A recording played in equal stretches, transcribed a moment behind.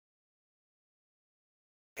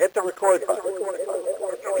Hit the record button.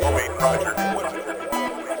 Oh, wait, Roger.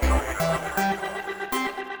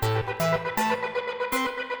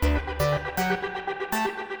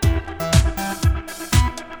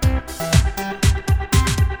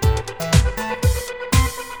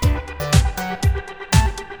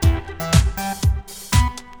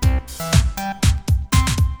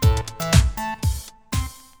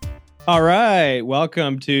 All right,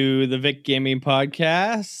 welcome to the Vic Gaming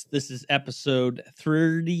Podcast. This is episode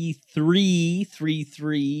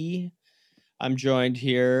 33. I'm joined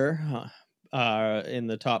here in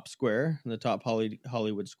the top square, in the top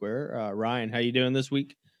Hollywood square. Ryan, how you doing this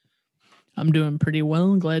week? I'm doing pretty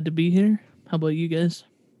well. Glad to be here. How about you guys?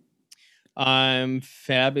 I'm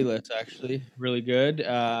fabulous, actually. Really good.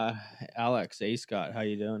 Alex, Scott, how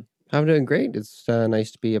you doing? I'm doing great. It's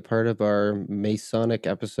nice to be a part of our Masonic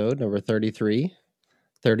episode, number 33,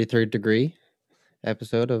 33rd degree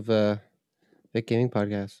episode of Vic Gaming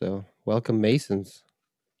Podcast. So welcome Masons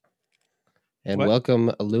and What?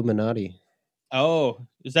 welcome Illuminati. Oh,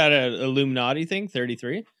 is that an Illuminati thing,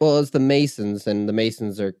 33? Well, it's the Masons, and the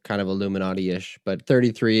Masons are kind of Illuminati-ish, but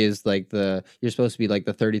 33 is like you're supposed to be like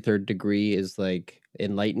the 33rd degree is like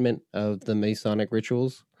enlightenment of the Masonic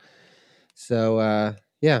rituals. So,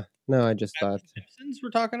 yeah. No, I just thought. Simpsons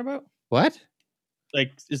we're talking about? What?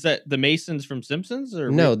 Like, is that the Masons from Simpsons? Or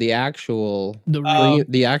No, the actual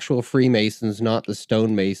Freemasons, not the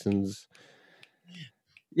stonemasons.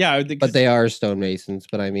 Yeah, But they are stonemasons.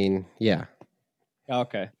 But I mean, yeah.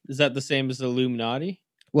 Okay, is that the same as the Illuminati?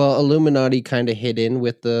 Well, Illuminati kind of hid in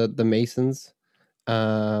with the Masons.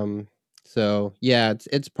 So yeah,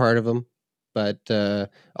 it's part of them, but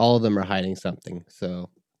all of them are hiding something. So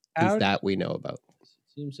at least that we know about.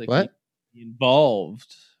 Seems like what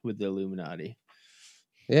involved with the Illuminati.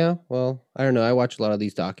 Yeah, well, I don't know. I watch a lot of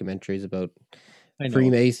these documentaries about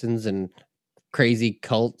Freemasons and crazy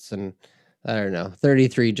cults, and I don't know.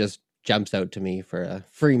 33 just jumps out to me for a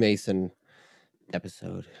Freemason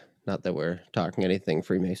episode. Not that we're talking anything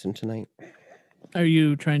Freemason tonight. Are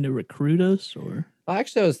you trying to recruit us, or?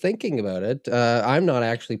 Actually, I was thinking about it. I'm not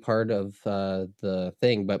actually part of the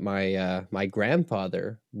thing, but my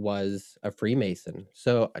grandfather was a Freemason.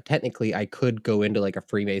 So technically, I could go into like a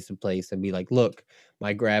Freemason place and be like, "Look,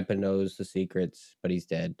 my grandpa knows the secrets, but he's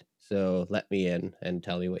dead. So let me in and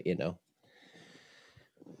tell me what you know."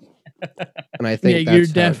 And I think you're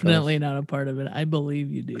definitely not a part of it. I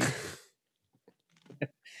believe you do.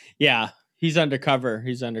 Yeah, he's undercover.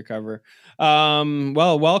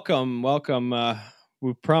 Well, welcome.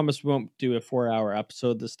 We promise we won't do a 4-hour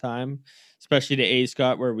episode this time, especially to A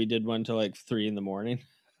Scott, where we did one till like 3 a.m.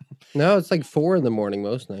 No, it's like 4 a.m.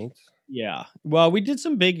 most nights. Yeah. Well, we did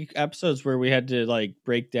some big episodes where we had to like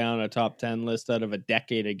break down a top 10 list out of a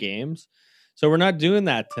decade of games. So we're not doing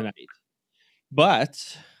that tonight,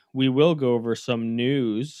 but we will go over some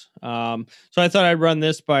news. So I thought I'd run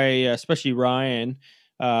this by especially Ryan.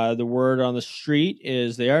 The word on the street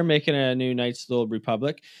is they are making a new Knights of the Old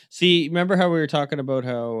Republic. See, remember how we were talking about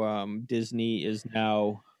how Disney is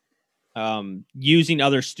now using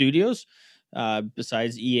other studios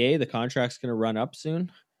besides EA? The contract's going to run up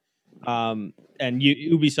soon. And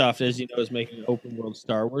Ubisoft, as you know, is making an open world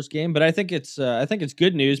Star Wars game. But I think it's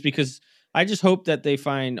good news because I just hope that they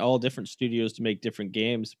find all different studios to make different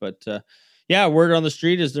games. But yeah, word on the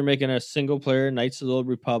street is they're making a single player Knights of the Old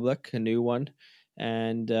Republic, a new one.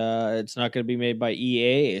 And it's not going to be made by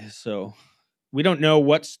EA, so we don't know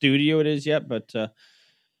what studio it is yet. But are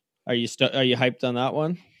you hyped on that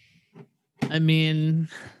one? I mean,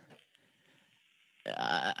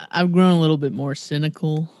 I've grown a little bit more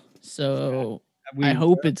cynical, so I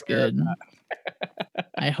hope it's good.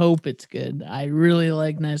 I hope it's good. I really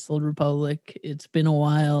like Knights of the Old Republic. It's been a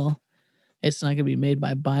while. It's not going to be made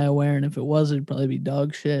by BioWare, and if it was, it'd probably be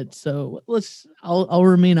dog shit. So I'll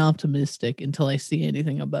remain optimistic until I see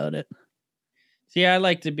anything about it. See, I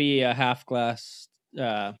like to be a glass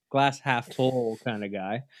half full kind of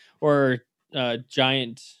guy, or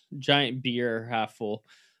giant beer half full.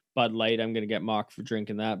 Bud Light. I'm gonna get mocked for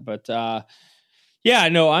drinking that, but yeah,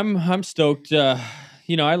 no, I'm stoked. I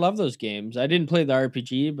love those games. I didn't play the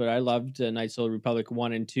RPG, but I loved Knights of the Old Republic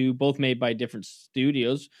 1 and 2, both made by different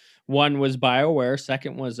studios. One was BioWare,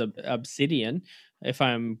 second was Obsidian, if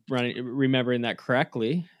I'm remembering that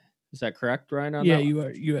correctly. Is that correct, Ryan? Yeah, you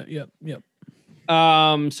are. Yep.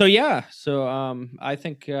 So yeah. So I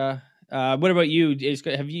think what about you?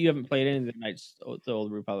 You haven't played any of the Knights of the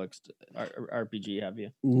Old Republic RPG, have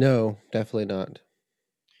you? No, definitely not.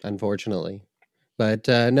 Unfortunately. But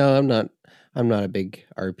no, I'm not a big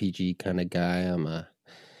RPG kind of guy. I'm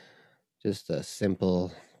just a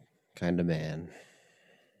simple kind of man.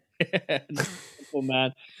 Beautiful,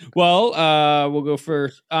 man. Well, we'll go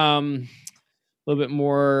first. A little bit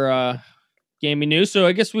more gaming news. So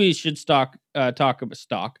I guess we should talk about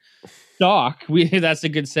stock. That's a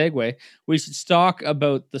good segue. We should talk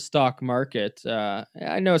about the stock market.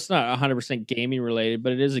 I know it's not 100% gaming related,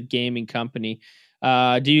 but it is a gaming company.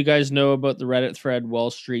 Do you guys know about the Reddit thread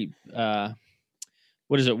Wall Street?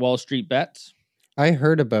 What is it? Wall Street Bets? I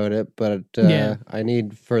heard about it, but Yeah. I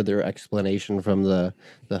need further explanation from the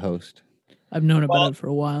host. I've known about it for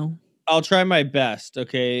a while. I'll try my best,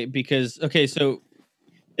 okay? Because so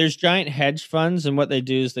there's giant hedge funds, and what they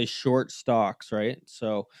do is they short stocks, right?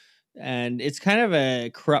 So, and it's kind of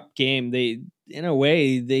a corrupt game. They, in a way,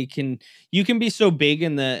 you can be so big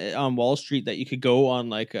on Wall Street that you could go on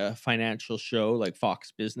like a financial show like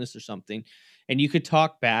Fox Business or something, and you could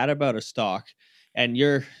talk bad about a stock, and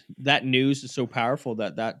that news is so powerful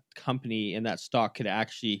that company and that stock could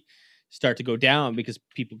actually start to go down because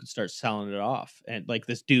people could start selling it off, and like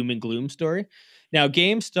this doom and gloom story. Now,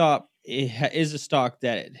 GameStop is a stock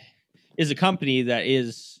that is a company that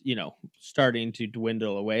is, starting to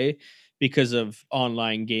dwindle away because of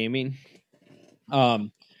online gaming,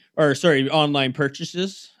 online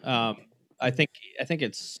purchases. I think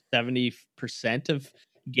it's 70% of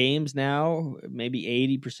games now,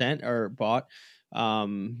 maybe 80% are bought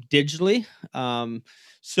digitally.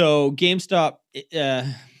 So GameStop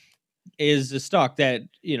is a stock that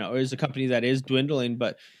is a company that is dwindling,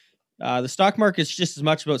 but the stock market is just as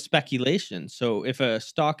much about speculation. So if a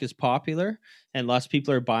stock is popular and lots of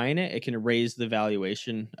people are buying it, it can raise the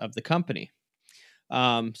valuation of the company.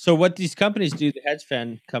 So what these companies do, the hedge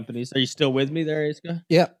fund companies, are you still with me there, Iska?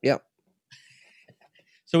 Yeah.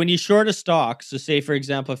 So when you short a stock, so say for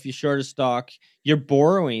example, if you short a stock, you're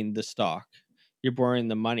borrowing the stock, you're borrowing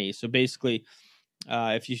the money. So basically,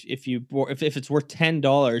 if it's worth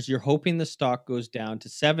 $10, you're hoping the stock goes down to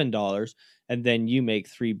 $7, and then you make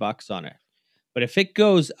 $3 on it. But if it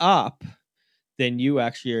goes up, then you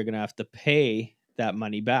actually are going to have to pay that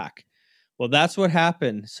money back. Well, that's what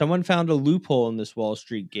happened. Someone found a loophole in this Wall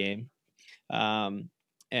Street game, and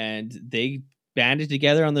they banded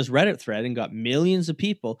together on this Reddit thread and got millions of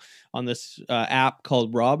people on this app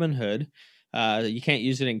called Robinhood. You can't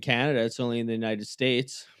use it in Canada; it's only in the United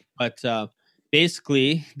States. But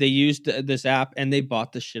basically, they used this app and they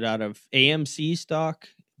bought the shit out of AMC stock,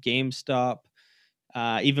 GameStop,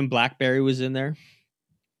 even BlackBerry was in there.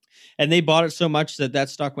 And they bought it so much that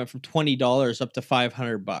stock went from $20 up to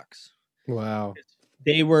 $500. Wow.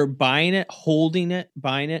 They were buying it, holding it,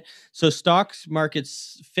 buying it. So stocks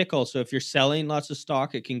market's fickle. So if you're selling lots of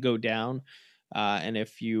stock, it can go down. And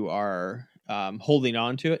if you are holding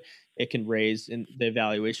on to it, it can raise in the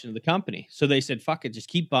valuation of the company. So they said, fuck it, just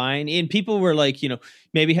keep buying. And people were like,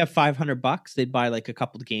 maybe have $500, they'd buy like a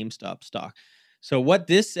couple of GameStop stock. So what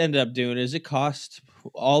this ended up doing is it cost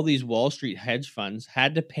all these Wall Street hedge funds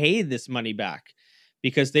had to pay this money back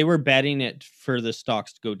because they were betting it for the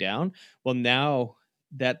stocks to go down. Well, now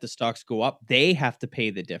that the stocks go up, they have to pay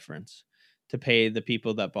the difference to pay the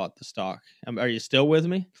people that bought the stock. Are you still with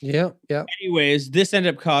me? Yeah. Anyways, this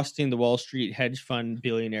ended up costing the Wall Street hedge fund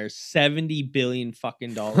billionaires $70 billion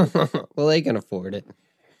fucking dollars. Well, they can afford it.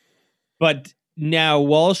 But now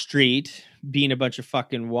Wall Street, being a bunch of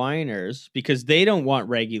fucking whiners, because they don't want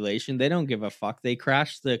regulation, they don't give a fuck. They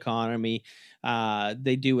crash the economy.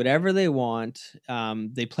 They do whatever they want.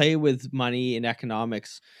 They play with money and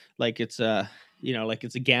economics like it's a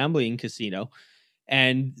gambling casino.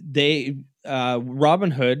 And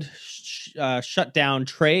Robinhood shut down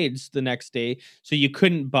trades the next day, so you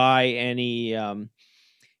couldn't buy any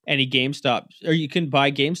GameStop, or you couldn't buy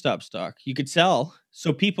GameStop stock. You could sell.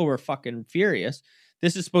 So people were fucking furious.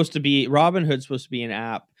 Robinhood's supposed to be an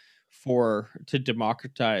app to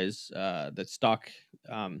democratize the stock.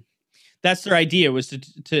 That's their idea, was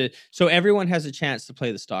so everyone has a chance to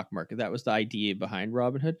play the stock market. That was the idea behind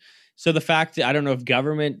Robinhood. So the fact that I don't know if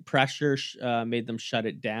government pressure made them shut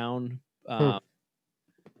it down,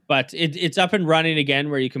 but it's up and running again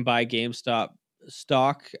where you can buy GameStop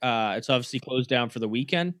stock. It's obviously closed down for the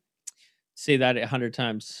weekend. Say that 100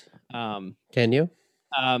 times. Can you?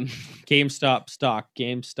 GameStop stock.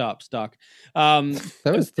 That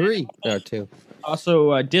was 3 or 2.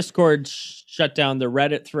 Also, Discord shut down the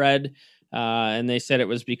Reddit thread, and they said it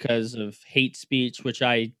was because of hate speech, which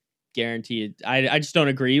I guarantee I just don't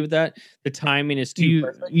agree with that. The timing is too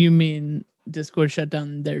perfect. You mean Discord shut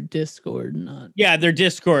down their Discord, not? Yeah, their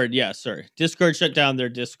Discord. Yeah, sorry. Discord shut down their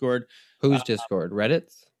Discord. Who's Discord?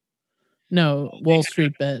 Reddit's? No, Wall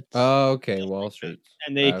Street Bets. Oh, okay, Wall Street.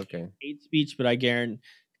 And they hate speech, but I guarantee,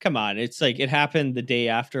 come on, it's like it happened the day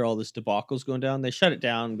after all this debacle's going down. They shut it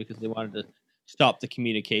down because they wanted to stop the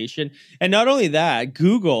communication. And not only that,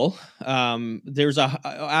 Google, there's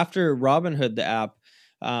after Robinhood, the app,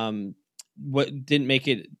 what didn't make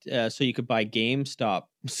it so you could buy GameStop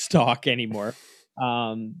stock anymore.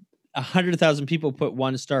 100,000 people put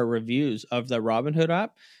 1-star reviews of the Robinhood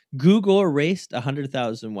app. Google erased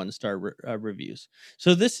 100,000 1-star reviews.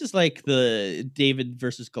 So this is like the David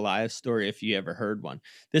versus Goliath story, if you ever heard one.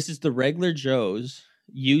 This is the regular Joes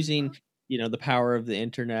using, the power of the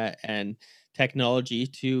internet and technology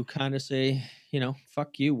to kind of say,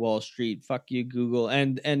 fuck you, Wall Street, fuck you, Google,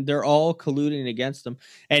 and they're all colluding against them.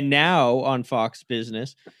 And now on Fox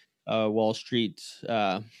Business, Wall Street,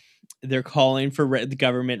 they're calling for the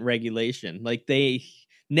government regulation. Like they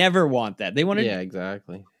never want that. They want to. Yeah,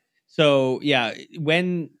 exactly. So yeah,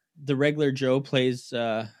 when the regular Joe plays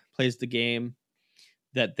the game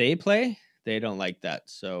that they play, they don't like that.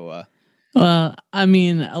 So. Well, I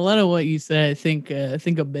mean, a lot of what you say, I think a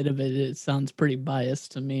bit of it sounds pretty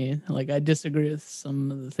biased to me. Like I disagree with some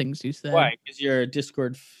of the things you said. Why? Because you're a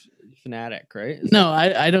Discord fanatic, right? No,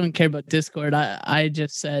 I don't care about Discord. I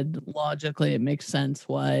just said logically it makes sense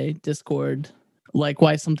why Discord, like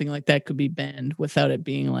why something like that could be banned without it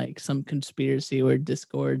being like some conspiracy or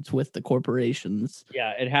discords with the corporations.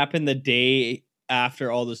 Yeah, it happened the day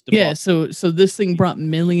after all this debacle. Yeah, so this thing brought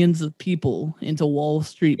millions of people into Wall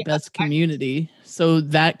Street Bets community. So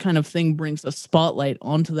that kind of thing brings a spotlight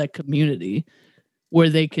onto that community where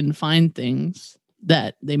they can find things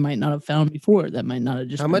that they might not have found before, that might not have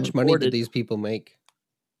just How been much money reported. did these people make?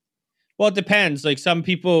 Well, it depends. Like some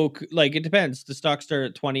people, like it depends. The stocks start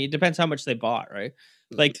at 20. It depends how much they bought, right?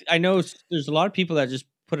 Like I know there's a lot of people that just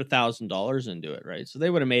put $1,000 into it, right? So they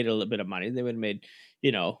would have made a little bit of money. They would have made,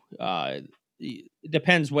 it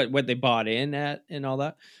depends what they bought in at and all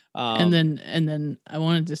that. And then I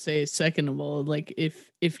wanted to say, second of all, like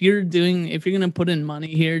if you're gonna put in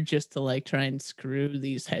money here just to like try and screw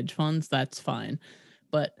these hedge funds, that's fine.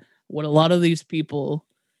 But what a lot of these people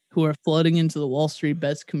who are flooding into the Wall Street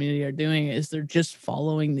Bets community are doing is they're just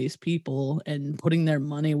following these people and putting their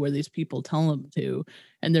money where these people tell them to,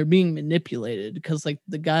 and they're being manipulated because like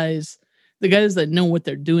the guys that know what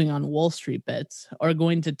they're doing on Wall Street Bets are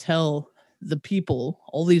going to tell the people,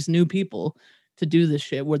 all these new people, to do this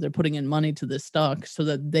shit where they're putting in money to this stock so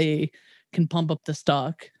that they can pump up the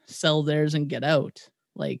stock, sell theirs, and get out.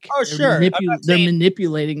 Like, sure, they're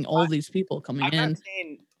manipulating all these people coming in.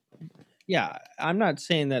 I'm not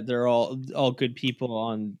saying that they're all good people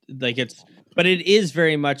on like but it is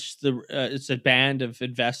very much it's a band of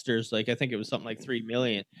investors. Like I think it was something like 3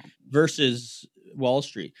 million versus Wall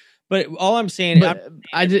Street. But all I'm saying,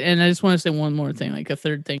 I just want to say one more thing. Like a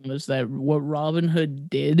third thing was that what Robinhood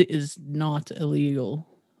did is not illegal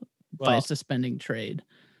by suspending trade.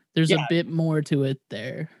 There's a bit more to it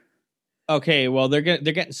there. Okay, well they're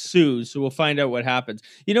getting sued, so we'll find out what happens.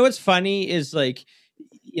 You know what's funny is like,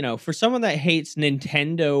 for someone that hates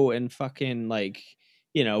Nintendo and fucking like,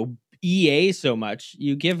 EA so much,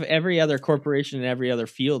 you give every other corporation and every other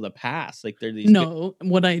field a pass. Like they're these. No,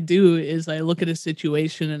 what I do is I look at a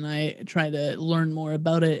situation and I try to learn more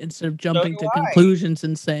about it instead of jumping to conclusions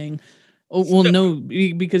and saying, "Oh, well, no,"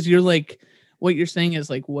 because you're like, what you're saying is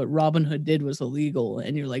like what Robinhood did was illegal,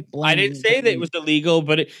 and you're like, I didn't say that it was illegal,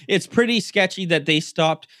 but it's pretty sketchy that they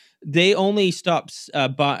stopped. They only stopped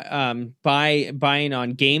buying on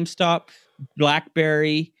GameStop,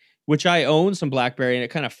 BlackBerry, which I own some BlackBerry, and it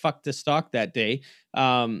kind of fucked the stock that day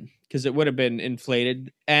because it would have been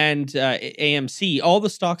inflated. And AMC, all the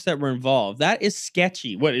stocks that were involved. That is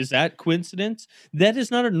sketchy. What is that? Coincidence? That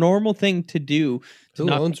is not a normal thing to do.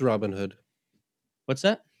 Who owns Robinhood? What's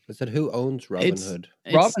that? I said, who owns Robinhood?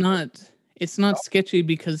 It's not sketchy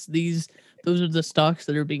because those are the stocks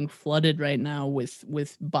that are being flooded right now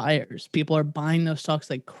with buyers. People are buying those stocks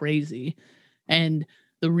like crazy. And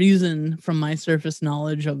the reason, from my surface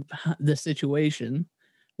knowledge of the situation,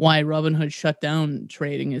 why Robinhood shut down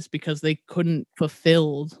trading is because they couldn't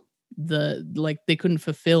fulfill the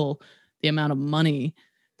amount of money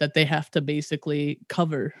that they have to basically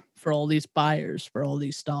cover for all these buyers, for all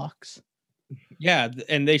these stocks. Yeah,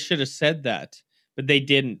 and they should have said that, but they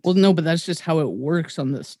didn't. Well, no, but that's just how it works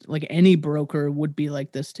on this. Like any broker would be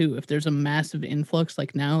like this too. If there's a massive influx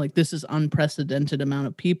like now, like this is unprecedented amount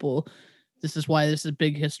of people. This is why this is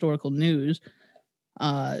big historical news.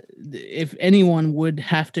 If anyone would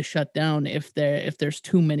have to shut down if there's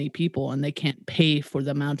too many people and they can't pay for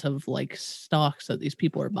the amount of like stocks that these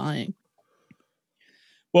people are buying.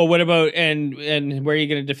 Well, what about and where are you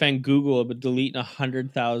going to defend Google about deleting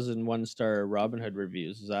 100,000 1-star Robinhood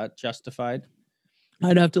reviews? Is that justified?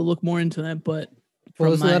 I'd have to look more into that, but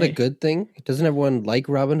isn't that a good thing? Doesn't everyone like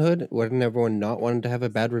Robinhood? Wouldn't everyone not want to have a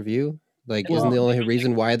bad review? Like, Well, isn't the only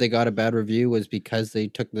reason why they got a bad review was because they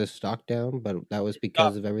took the stock down, but that was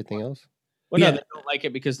because of everything else? Well, no, Yeah. they don't like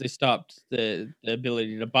it because they stopped the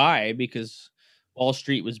ability to buy because Wall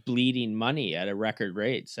Street was bleeding money at a record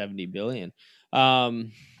rate, 70 billion.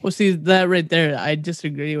 Well, see that right there, I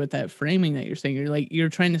disagree with that framing that you're saying. You're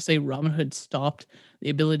trying to say Robinhood stopped the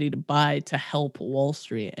ability to buy to help Wall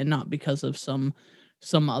Street, and not because of some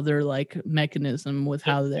other like mechanism with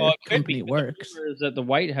how their Well, it could company be, but works. the rumor is that the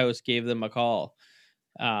White House gave them a call.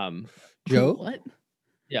 Joe? What?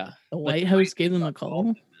 Yeah, The like, White House gave them a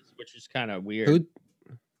call? which is kind of weird. Who?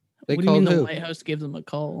 They What do you mean called the who? White House gave them a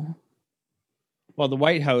call? Well, the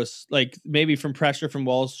White House, like maybe from pressure from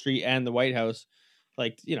Wall Street and the White House,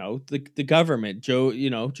 like the government, Joe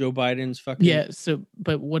Biden's fucking Yeah. So,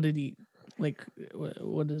 but what did he like?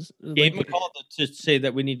 What is gave like? him a call to say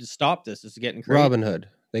that we need to stop this. It's getting crazy. Robinhood.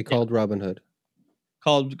 They called Robinhood.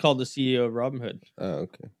 Called the CEO of Robinhood. Oh,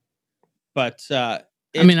 okay. But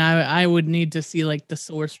I mean, I would need to see like the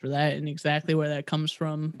source for that and exactly where that comes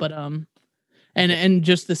from. But and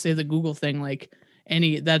just to say the Google thing, like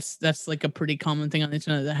that's like a pretty common thing on the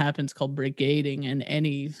internet that happens called brigading, and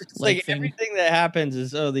any it's like thing. everything that happens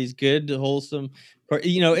is these good, wholesome.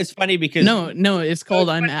 It's funny because No, it's called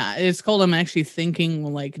I'm actually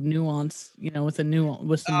thinking like nuance, with some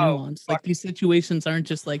nuance. Like these situations aren't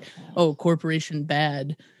just like, oh, corporation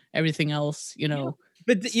bad, everything else,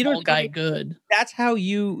 but you don't guy good. That's how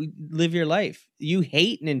you live your life. You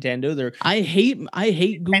hate Nintendo. I hate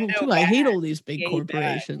Google too. Nintendo I hate bad. all these big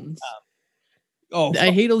corporations.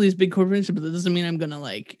 I hate all these big corporations, but that doesn't mean I'm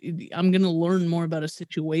gonna learn more about a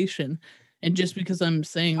situation. And just because I'm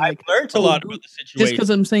saying I've learned a lot about the situation. Just because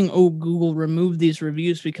I'm saying, oh, Google removed these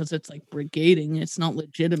reviews because it's like brigading, it's not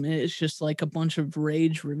legitimate. It's just like a bunch of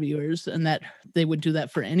rage reviewers, and that they would do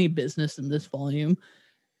that for any business in this volume.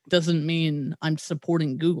 Doesn't mean I'm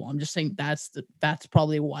supporting Google. I'm just saying that's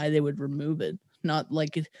probably why they would remove it. Not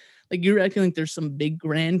like it, like you're acting like there's some big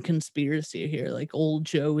grand conspiracy here. Like old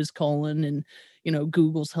Joe is calling, and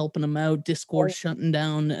Google's helping them out. Discord shutting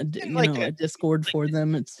down, a Discord for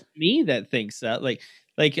them. It's me that thinks that. Like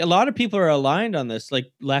a lot of people are aligned on this,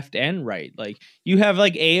 like left and right. Like you have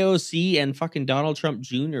like AOC and fucking Donald Trump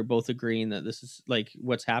Jr. both agreeing that this is like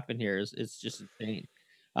what's happened here it's just insane.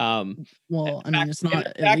 Well, I mean, it's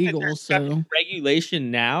not illegal, so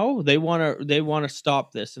regulation now they want to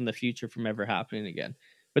stop this in the future from ever happening again.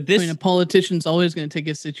 But this, a politician's always going to take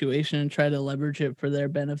a situation and try to leverage it for their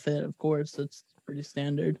benefit. Of course, that's pretty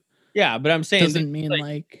standard. Yeah, but I'm saying doesn't mean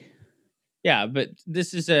like yeah, but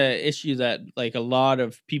this is a issue that like a lot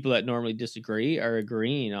of people that normally disagree are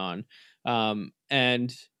agreeing on,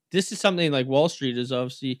 and this is something like Wall Street is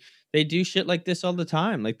obviously they do shit like this all the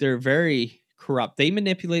time. Like they're very corrupt. They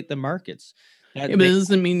manipulate the markets. But it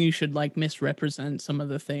doesn't mean you should like misrepresent some of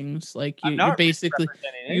the things. Like you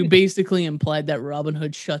basically implied that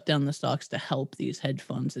Robinhood shut down the stocks to help these hedge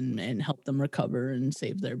funds and help them recover and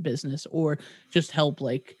save their business, or just help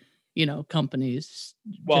like companies.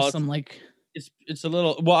 Well, just some like it's a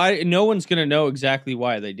little no one's gonna know exactly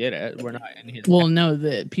why they did it. We're not in his no,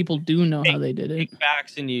 the people do know how they did it.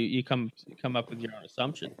 Facts, and you come up with your own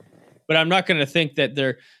assumption. But I'm not going to think that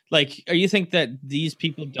they're like. Are you think that these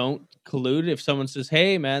people don't collude? If someone says,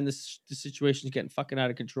 "Hey, man, this situation is getting fucking out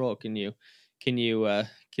of control. Can you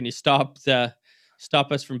stop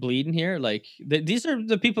us from bleeding here?" Like these are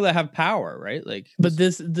the people that have power, right? Like, but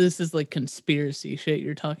this is like conspiracy shit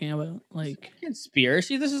you're talking about. Like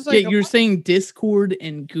conspiracy. This is like you're saying Discord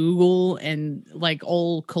and Google and like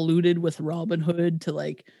all colluded with Robinhood to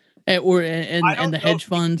like. And the hedge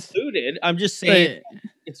funds. Included. I'm just saying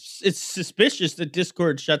it's suspicious that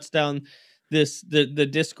Discord shuts down the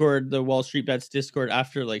Discord, the Wall Street Bets Discord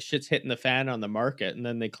after like shit's hitting the fan on the market, and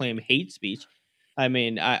then they claim hate speech. I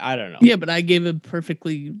mean, I don't know. Yeah, but I gave a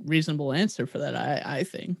perfectly reasonable answer for that. I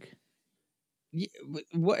think. Yeah,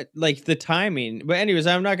 what like the timing? But anyways,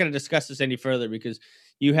 I'm not going to discuss this any further because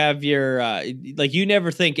you have your like you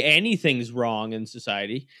never think anything's wrong in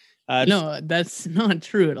society. No, that's not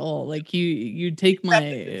true at all. Like you take my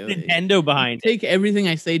Nintendo behind take everything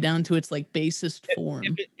I say down to its like basest form.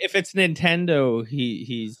 If it's Nintendo, he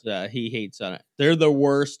hates on it. They're the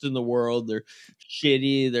worst in the world. They're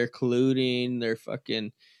shitty. They're colluding. They're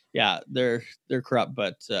fucking they're corrupt.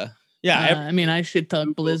 But I mean, I should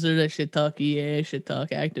talk Blizzard. I should talk EA. I should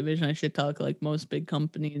talk Activision. I should talk like most big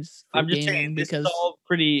companies. I'm just saying this is all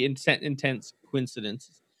pretty intense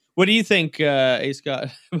coincidences. What do you think, A. Scott,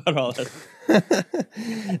 about all this?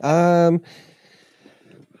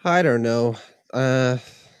 I don't know. I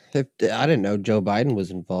didn't know Joe Biden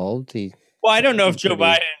was involved. Well, I don't know if Joe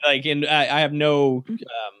Biden, like, and I have no.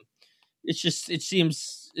 It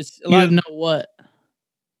seems it's a You lot. have no what?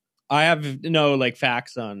 I have no like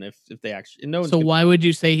facts on if they actually. No. So why would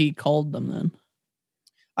you say he called them then?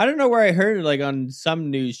 I don't know where I heard it, like on some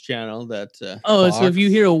news channel that. Oh, so if you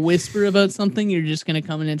Fox. hear a whisper about something, you're just gonna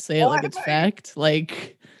come in and say it like it's fact.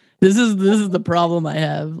 Like this is the problem I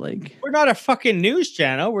have. Like, we're not a fucking news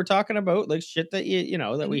channel. We're talking about like shit that you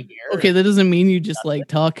know that we hear. okay, that doesn't mean you just like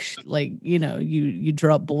talk like you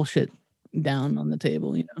drop bullshit down on the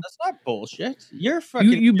table. You know, That's not bullshit. You're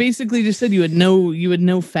fucking. you basically just said you had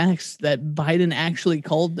no facts that Biden actually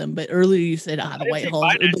called them. But earlier you said the didn't White say House Biden,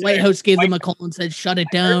 I the said White House gave them a White call and said shut it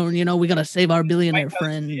down. You know, we gotta save our billionaire White House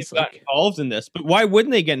friends. got Like, involved in this, but why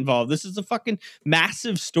wouldn't they get involved? This is a fucking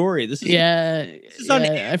massive story. This is is on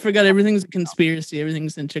I forgot everything's a conspiracy.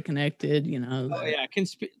 Everything's interconnected. You know. Oh yeah,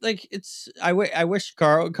 like it's. I wish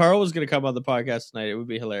Carl was gonna come on the podcast tonight. It would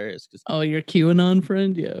be hilarious. Cause Oh, your QAnon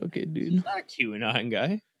friend? Yeah, okay, dude. he's not a QAnon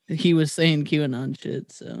guy. He was saying QAnon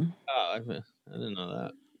shit, so. Oh, I didn't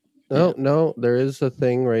know that. No, there is a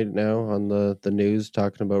thing right now on the news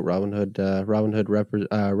talking about Robinhood.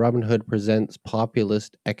 Robinhood presents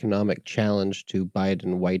populist economic challenge to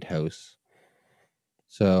Biden White House.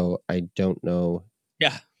 So I don't know.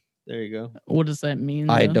 Yeah, there you go. What does that mean?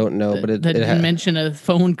 I though? don't know, that, but it didn't mention a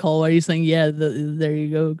phone call. Why are you saying, yeah, there you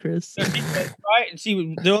go, Chris? Right.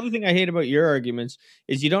 See, the only thing I hate about your arguments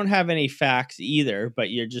is you don't have any facts either, but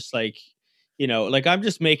you're just like, you know, like I'm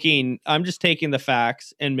just taking the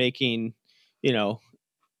facts and making, you know,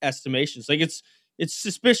 estimations. Like it's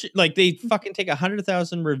suspicious. Like they fucking take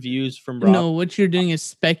 100,000 reviews from Rob. No, what you're doing is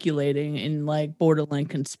speculating in like borderline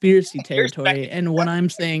conspiracy territory. And what I'm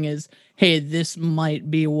saying is, hey, this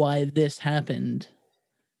might be why this happened.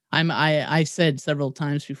 I said several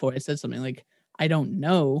times before, I said something like, I don't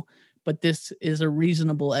know, but this is a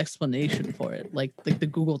reasonable explanation for it. Like the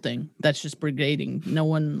Google thing, that's just brigading. No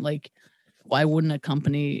one like, why wouldn't a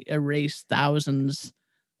company erase thousands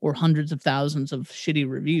or hundreds of thousands of shitty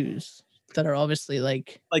reviews that are obviously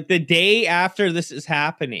like the day after this is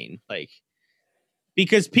happening, like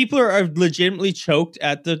because people are legitimately choked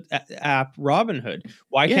at the app Robinhood.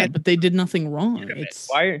 Why can't? But they did nothing wrong. It's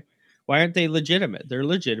why aren't they legitimate? They're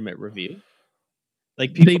legitimate review.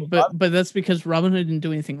 Like people, but that's because Robinhood didn't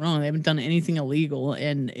do anything wrong. They haven't done anything illegal,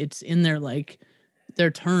 and it's in their like their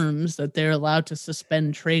terms that they're allowed to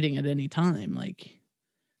suspend trading at any time. Like,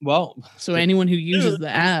 well, so anyone who uses the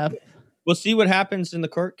app, we'll see what happens in the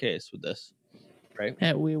court case with this, right?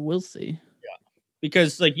 Yeah, we will see. Yeah,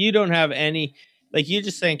 because like you don't have any, like you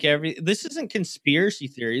just think this isn't conspiracy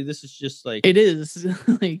theory. This is just like it is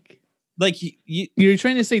like you're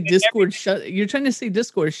trying to say Discord You're trying to say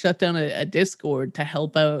Discord shut down a Discord to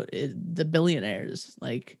help out the billionaires.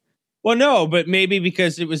 Like, well, no, but maybe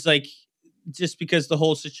because it was like just because the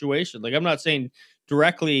whole situation. Like, I'm not saying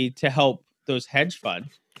directly to help those hedge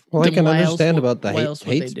funds. Well, I can understand about the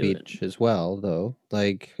hate speech as well, though.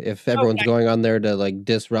 Like, if everyone's going on there to like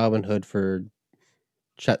diss Robinhood for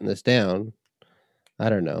shutting this down, I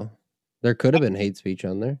don't know. There could have been hate speech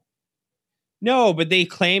on there. No, but they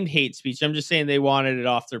claimed hate speech. I'm just saying they wanted it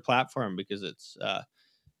off their platform because it's,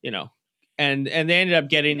 you know, and they ended up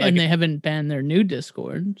getting like, and they haven't banned their new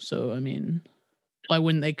Discord. So I mean, why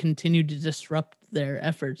wouldn't they continue to disrupt their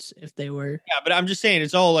efforts if they were? Yeah, but I'm just saying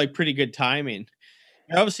it's all like pretty good timing.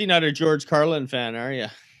 You're obviously not a George Carlin fan, are you?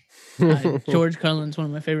 George Carlin's one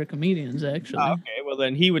of my favorite comedians, actually. Oh, okay, well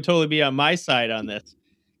then he would totally be on my side on this.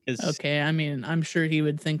 Okay, I mean, I'm sure he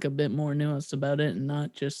would think a bit more nuanced about it and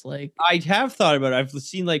not just like. I have thought about it. I've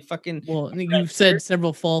seen like fucking. Well, you've said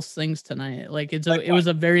several false things tonight. Like it was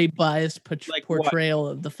a very biased portrayal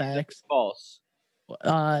of the facts. False.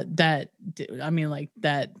 That I mean, like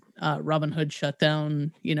that Robinhood shut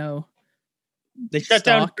down. You know, they shut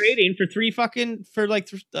down trading for like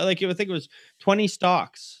I think it was 20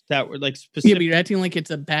 stocks that were like specific. Yeah, but you're acting like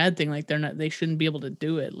it's a bad thing. Like they shouldn't be able to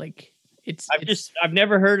do it. Like. I've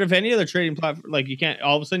never heard of any other trading platform. Like you can't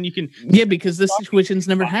all of a sudden you can. Yeah, because this situation's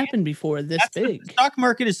never happened before. This big. The stock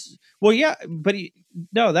market is yeah, but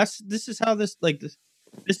this is how this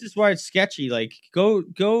is why it's sketchy. Like go.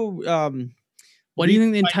 Why do you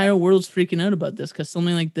think the entire world's freaking out about this? Because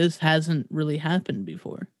something like this hasn't really happened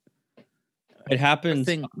before. It happens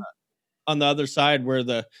on the other side where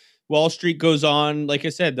the Wall Street goes on. Like I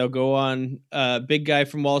said, they'll go on. Big guy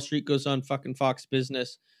from Wall Street goes on fucking Fox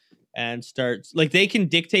Business. And starts like they can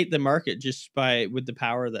dictate the market just with the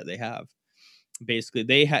power that they have. Basically,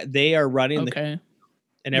 they are running. Okay.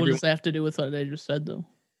 And what does that have to do with what I just said, though?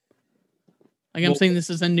 Like I'm saying, this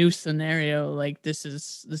is a new scenario. Like this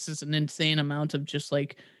is an insane amount of just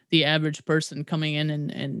like the average person coming in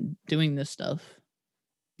and doing this stuff.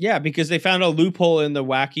 Yeah, because they found a loophole in the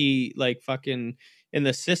wacky like fucking in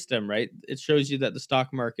the system, right? It shows you that the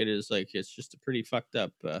stock market is like it's just a pretty fucked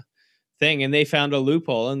up thing, and they found a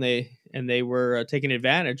loophole, and they were taking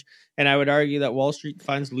advantage. And I would argue that Wall Street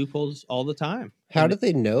finds loopholes all the time. How do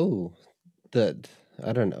they know that?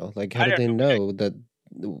 I don't know. Like, how do they know that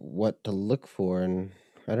what to look for? And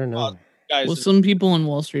I don't know. Guys, well, some people on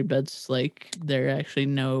Wall Street bets like they actually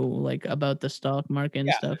know like about the stock market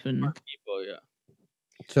and stuff, and people, yeah.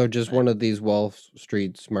 So just one of these Wall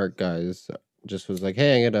Street smart guys just was like,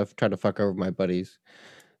 "Hey, I'm gonna try to fuck over my buddies,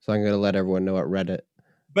 so I'm gonna let everyone know at Reddit."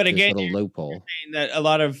 But this again, little you're loophole. saying that a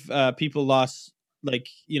lot of people lost, like,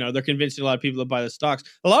 you know, they're convincing a lot of people to buy the stocks.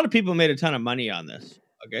 A lot of people made a ton of money on this.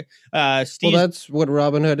 Okay, Steve. Well, that's what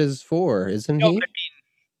Robinhood is for, isn't he? But I mean,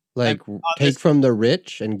 like, take from the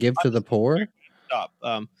rich and give to the poor. Stop.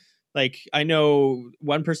 Like, I know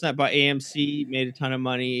one person that bought AMC made a ton of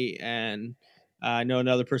money, and I know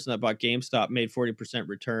another person that bought GameStop made 40%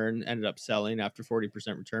 return, ended up selling after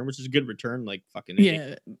 40% return, which is a good return. Like, fucking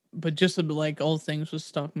yeah, but just like all things with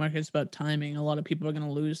stock market, it's about timing. A lot of people are going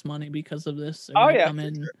to lose money because of this.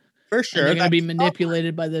 For sure. They're going to be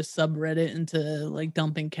manipulated by this subreddit into like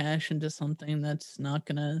dumping cash into something that's not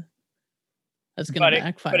going to. That's going to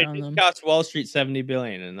backfire on them. It cost Wall Street $70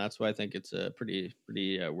 billion, and that's why I think it's a pretty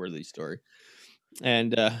worthy story.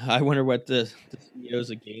 And I wonder what the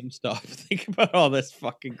CEOs of GameStop think about all this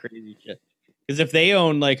fucking crazy shit. Because if they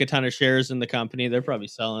own like a ton of shares in the company, they're probably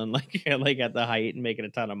selling like at the height and making a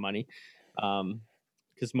ton of money.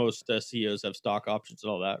 Because most CEOs have stock options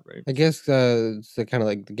and all that, right? I guess it's kind of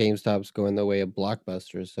like the GameStop's going the way of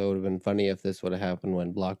Blockbuster. So it would have been funny if this would have happened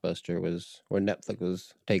when Netflix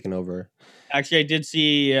was taken over. Actually, I did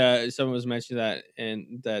see someone was mentioning that,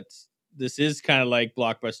 and that this is kind of like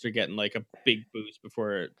Blockbuster getting like a big boost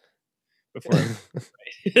before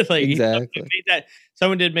like exactly.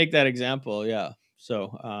 Someone did make that example, yeah.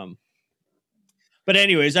 So, but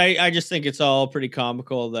anyways, I just think it's all pretty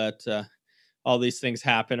comical that all these things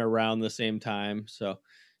happen around the same time. So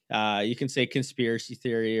you can say conspiracy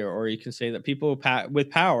theory, or you can say that people with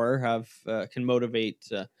power can motivate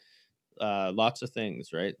lots of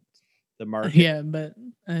things, right? The market. Yeah, but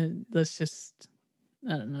that's just,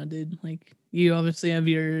 I don't know, dude. Like, you obviously have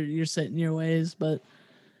your set in your ways, but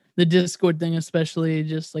the Discord thing especially,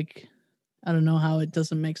 just like, I don't know how it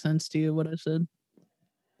doesn't make sense to you what I said.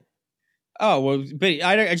 Oh, well, but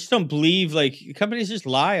I just don't believe, like, companies just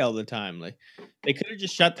lie all the time. Like, they could have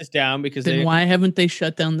just shut this down because then why haven't they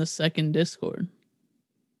shut down the second Discord?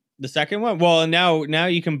 The second one? Well, now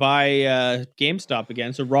you can buy GameStop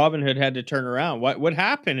again. So Robinhood had to turn around. What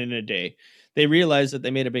happened in a day? They realized that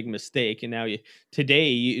they made a big mistake, and now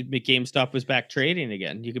GameStop was back trading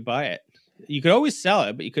again. You could buy it. You could always sell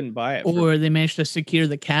it, but you couldn't buy it. Or they managed to secure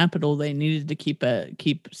the capital they needed to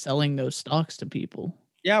keep selling those stocks to people.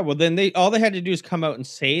 Yeah, well, then all they had to do is come out and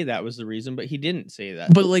say that was the reason, but he didn't say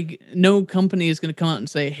that. But like, no company is going to come out and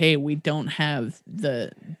say, "Hey, we don't have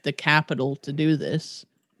the capital to do this."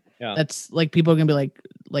 Yeah, that's like, people are going to be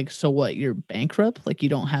like, so what? You're bankrupt? Like, you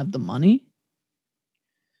don't have the money?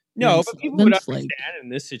 No, but people would understand in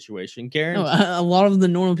this situation. Guaranteed. No, a lot of the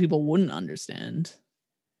normal people wouldn't understand.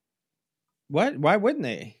 What? Why wouldn't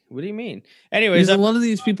they? What do you mean? Anyways, a lot of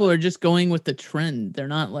these people are just going with the trend. They're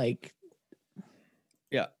not like.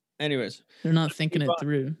 Yeah. Anyways, they're not thinking it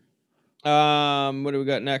through. What do we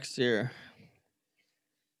got next here?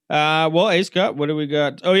 Well, Ace Scott, what do we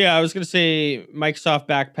got? Oh yeah, I was gonna say Microsoft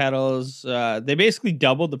backpedals. They basically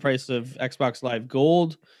doubled the price of Xbox Live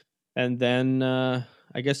Gold, and then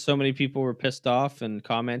I guess so many people were pissed off and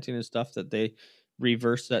commenting and stuff that they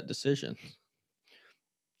reversed that decision.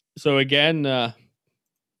 So again,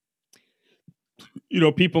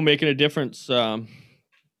 people making a difference.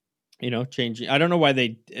 Changing. I don't know why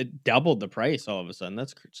they doubled the price all of a sudden.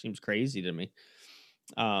 That seems crazy to me.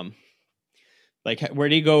 Like, where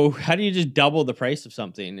do you go? How do you just double the price of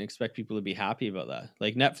something and expect people to be happy about that?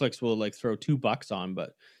 Like, Netflix will like throw $2 on,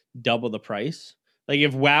 but double the price. Like,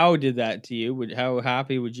 if WoW did that to you, how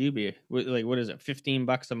happy would you be? Like, what is it?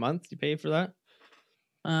 $15 a month you pay for that?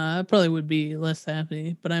 I probably would be less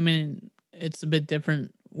happy, but I mean, it's a bit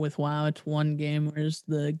different with WoW. It's one game, whereas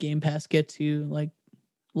the Game Pass gets you like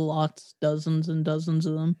dozens and dozens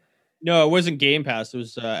of them. No, it wasn't Game Pass. It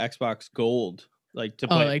was Xbox Gold. Like, to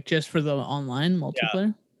play. Like just for the online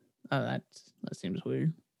multiplayer? Yeah. Oh, that seems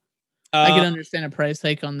weird. I could understand a price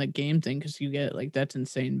hike on the game thing because you get like, that's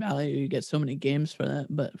insane value. You get so many games for that,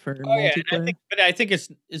 but for multiplayer, I think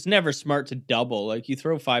it's never smart to double. Like, you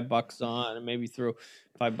throw $5 on and maybe throw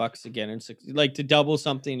 $5 again and $6. Like, to double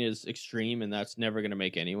something is extreme, and that's never going to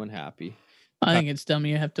make anyone happy. I think it's dumb.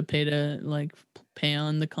 You have to pay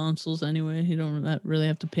on the consoles anyway. You don't really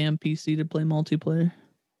have to pay on PC to play multiplayer.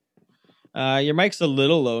 Your mic's a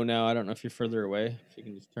little low now. I don't know if you're further away. If you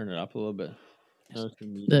can just turn it up a little bit.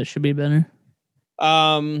 That should be better.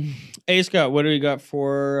 Hey Scott, what do we got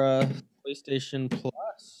for PlayStation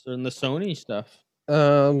Plus and the Sony stuff?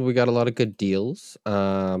 We got a lot of good deals.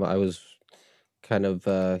 I was kind of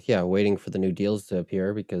waiting for the new deals to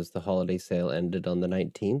appear because the holiday sale ended on the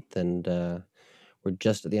 19th, and we're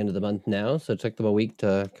just at the end of the month now, so it took them a week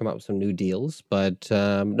to come up with some new deals. But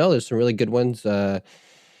no, there's some really good ones.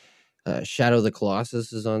 Shadow of the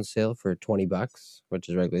Colossus is on sale for $20, which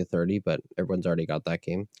is regularly 30, but everyone's already got that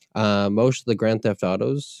game. Most of the Grand Theft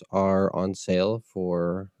Autos are on sale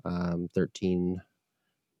for $13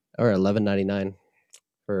 or $11.99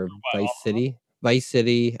 for Vice City. Vice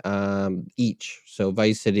City each. So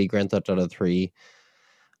Vice City, Grand Theft Auto 3,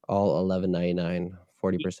 all $11.99,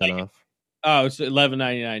 40% off. Oh, it's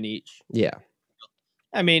 $11.99 each. Yeah.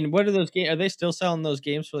 I mean, what are those games? Are they still selling those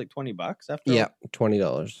games for like $20 after? Yeah,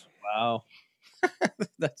 $20. Wow.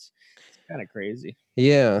 That's kind of crazy.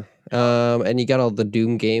 Yeah. And you got all the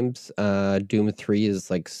Doom games. Doom 3 is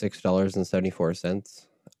like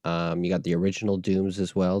 $6.74. You got the original Dooms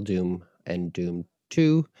as well, Doom and Doom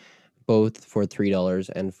 2, both for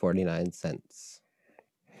 $3.49.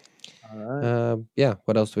 All right. Yeah,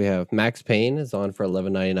 what else do we have? Max Payne is on for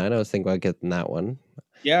 $11.99. I was thinking about getting that one.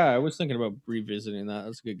 Yeah, I was thinking about revisiting that.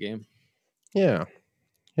 That's a good game. Yeah.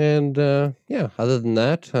 And other than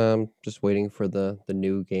that, just waiting for the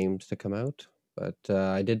new games to come out. But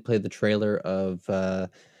I did play the trailer of the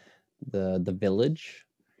Village.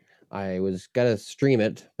 I was gonna stream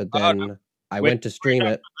it, but then I went to stream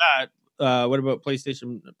it. What about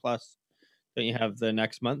PlayStation Plus? Don't you have the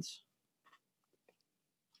next month's?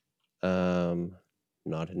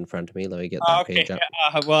 Not in front of me. Let me get that page up.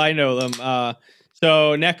 Well, I know them.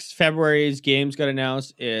 So next February's games got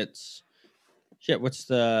announced. It's what's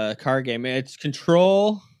the car game? It's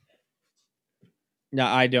Control. No,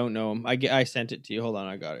 I don't know them. I sent it to you. Hold on,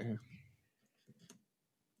 I got it here.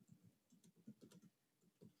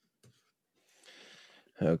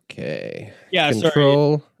 Okay. Yeah,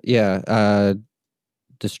 Control. sorry. Yeah.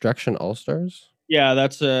 Destruction All Stars. Yeah,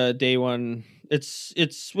 that's a day one. Was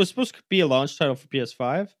supposed to be a launch title for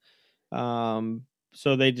PS5.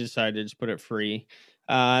 So they decided to just put it free.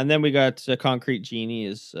 And then we got Concrete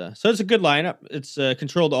Genie so it's a good lineup. It's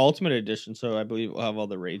Controlled Ultimate Edition, so I believe we'll have all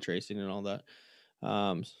the ray tracing and all that.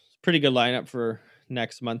 Pretty good lineup for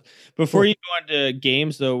next month. Before you go into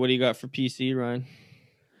games, though, what do you got for PC, Ryan?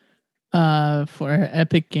 For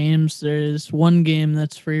Epic Games, there's one game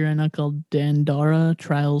that's free right now called Dandara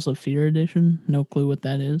Trials of Fear Edition. No clue what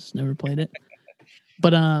that is. Never played it.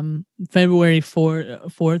 But February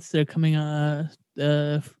 4th, they're coming out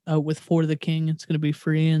with For the King. It's going to be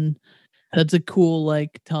free, and that's a cool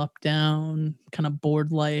like top-down kind of board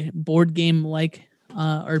game like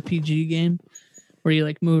RPG game where you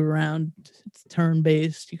like move around. It's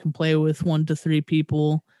turn-based. You can play with 1 to 3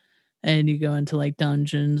 people. And you go into like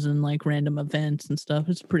dungeons and like random events and stuff.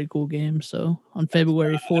 It's a pretty cool game. So on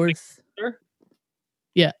February 4th,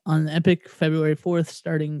 yeah, on Epic, February 4th,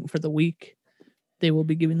 starting for the week, they will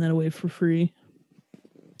be giving that away for free.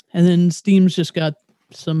 And then Steam's just got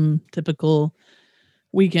some typical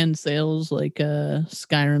weekend sales like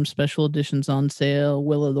Skyrim special editions on sale.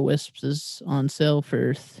 Will o' the Wisps is on sale for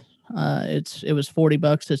it was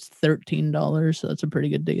 $40. It's $13, so that's a pretty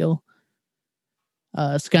good deal.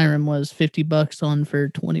 Skyrim was $50 on for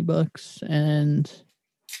 $20, and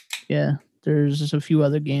yeah, there's just a few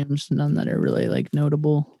other games, none that are really like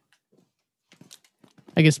notable.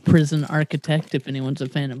 I guess Prison Architect, if anyone's a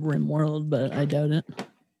fan of RimWorld, but I doubt it.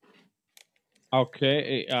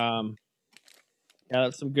 Okay, yeah,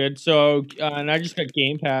 that's some good. So, and I just got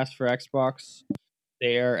Game Pass for Xbox.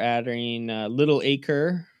 They are adding Little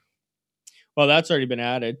Acre. Well, that's already been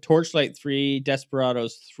added. Torchlight 3,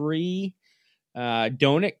 Desperados 3.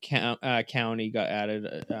 Donut County got added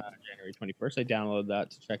January 21st. I downloaded that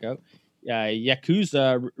to check out.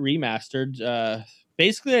 Yakuza remastered.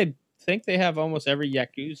 Basically, I think they have almost every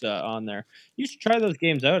Yakuza on there. You should try those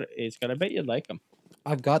games out, Scott. I bet you'd like them.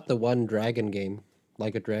 I've got the one dragon game,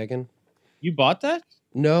 Like a Dragon. You bought that?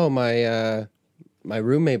 No, my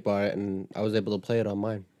roommate bought it, and I was able to play it on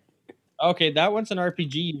mine. Okay, that one's an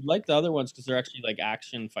RPG. You like the other ones because they're actually like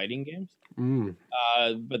action fighting games.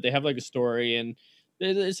 But they have like a story, and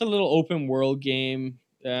it's a little open world game.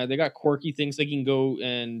 They got quirky things like you can go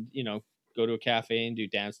and go to a cafe and do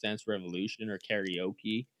Dance Dance Revolution or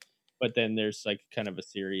karaoke. But then there's like kind of a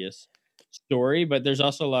serious story, but there's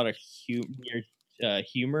also a lot of humor,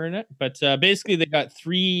 humor in it. But basically, they got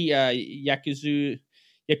 3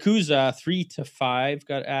 Yakuza 3 to 5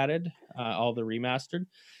 got added, all the remastered,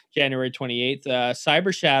 January 28th.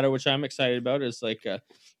 Cyber Shadow, which I'm excited about, is like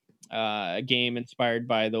a game inspired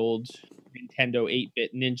by the old Nintendo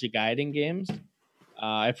 8-bit Ninja Gaiden games.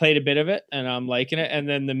 I played a bit of it and I'm liking it. And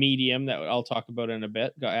then the Medium that I'll talk about in a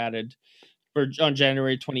bit got added on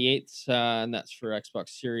January 28th, and that's for Xbox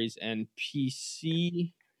Series and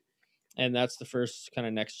PC. And that's the first kind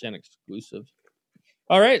of next gen exclusive.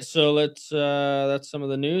 All right, so that's some of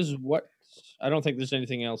the news. I don't think there's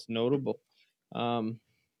anything else notable.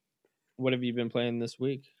 What have you been playing this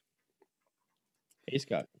week? Hey,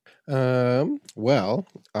 Scott. Well,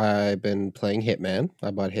 I've been playing Hitman.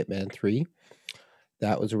 I bought Hitman 3.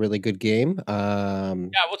 That was a really good game. Yeah,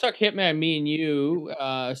 we'll talk Hitman, me and you.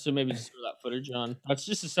 So maybe just throw that footage on. That's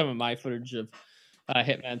just some of my footage of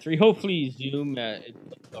Hitman 3. Hopefully, Zoom.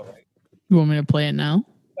 It's all right. You want me to play it now?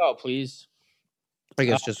 Oh, please. I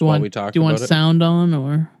guess just while we talk about it. Do you want sound on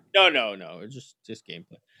or? No. Just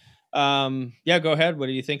gameplay. Yeah, go ahead. What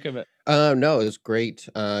do you think of it? No, it was great.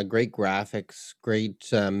 Great graphics,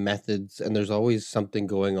 great methods, and there's always something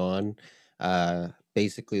going on.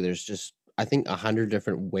 Basically, there's just, I think, 100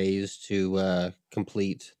 different ways to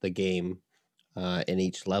complete the game in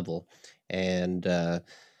each level. And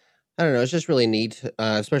I don't know, it's just really neat,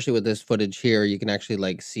 especially with this footage here. You can actually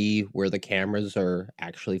like see where the cameras are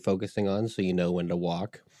actually focusing on, so you know when to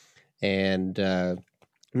walk. And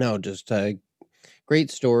no, just a great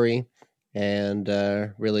story, and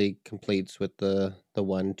really completes with the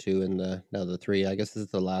 1, 2, and the 3. I guess this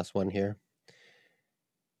is the last one here.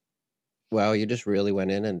 Wow, you just really went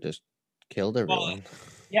in and just killed everyone.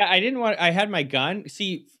 Yeah, I had my gun.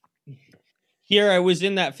 See, here I was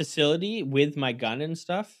in that facility with my gun and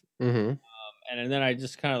stuff. Mm-hmm. And then I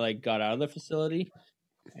just kind of like got out of the facility,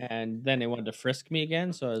 and then they wanted to frisk me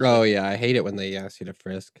again. So I was yeah, I hate it when they ask you to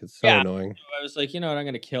frisk. It's so annoying. So I was like, you know what, I'm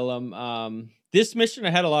gonna kill them. This mission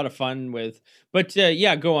I had a lot of fun with, but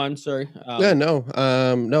yeah, go on. Sorry. No.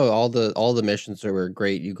 All the missions were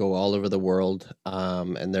great. You go all over the world.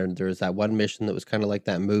 And there's that one mission that was kind of like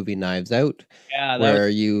that movie Knives Out, where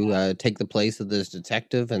you take the place of this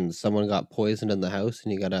detective, and someone got poisoned in the house,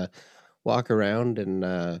 and you gotta walk around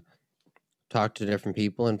and talk to different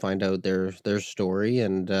people and find out their story.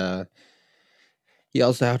 And you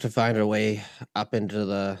also have to find a way up into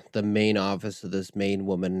the main office of this main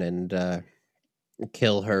woman and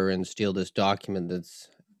kill her and steal this document that's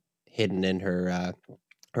hidden in her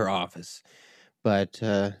office. But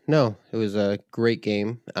no, it was a great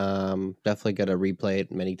game. Definitely got to replay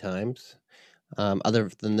it many times.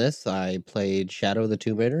 Other than this, I played Shadow of the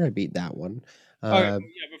Tomb Raider. I beat that one.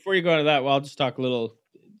 Before you go into that, well, I'll just talk a little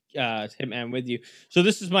Hitman with you. So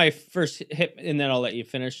this is my first hit, and then I'll let you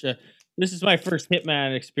finish. This is my first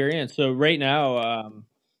Hitman experience. So right now,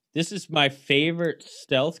 this is my favorite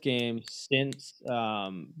stealth game since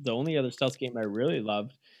the only other stealth game I really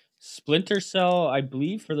loved, Splinter Cell, I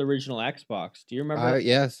believe, for the original Xbox. Do you remember?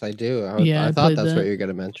 Yes, I do. I thought that's what you were going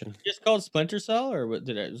to mention. Just called Splinter Cell, or what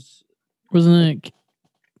did it? Wasn't it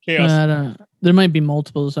Chaos? There might be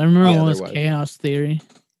multiples. I remember one was Chaos Theory.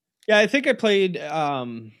 Yeah, I think I played.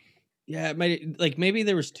 It might, like, maybe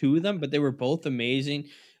there was 2 of them, but they were both amazing.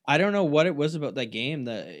 I don't know what it was about that game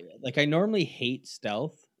that, like, I normally hate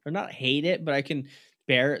stealth, or not hate it, but I can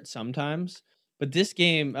bear it sometimes. But this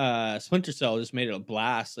game, Splinter Cell, just made it a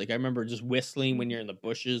blast. Like, I remember just whistling when you're in the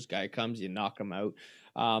bushes. Guy comes, you knock him out.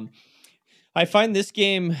 I find this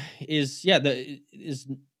game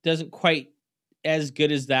doesn't quite as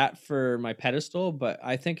good as that for my pedestal, but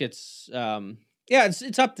I think it's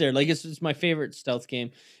it's up there. Like, it's my favorite stealth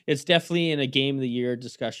game. It's definitely in a game of the year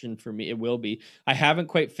discussion for me. It will be. I haven't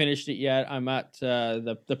quite finished it yet. I'm at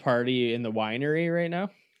the party in the winery right now.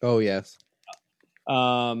 Oh yes.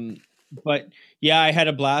 But yeah, I had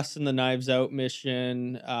a blast in the Knives Out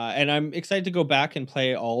mission, and I'm excited to go back and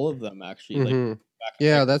play all of them. Actually, mm-hmm.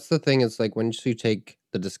 That's the thing. It's like once you take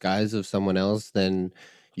the disguise of someone else, then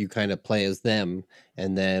you kind of play as them,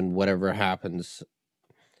 and then whatever happens,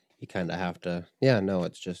 you kind of have to. Yeah, no,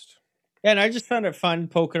 it's just. Yeah, and I just found it fun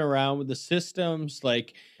poking around with the systems.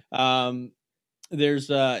 Like, there's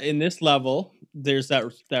in this level, there's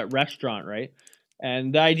that restaurant, right?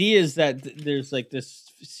 And the idea is that there's like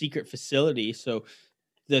this secret facility, so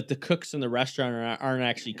that the cooks in the restaurant aren't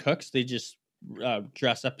actually cooks. They just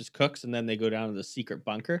dress up as cooks, and then they go down to the secret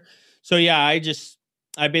bunker. So yeah,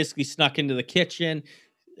 I basically snuck into the kitchen,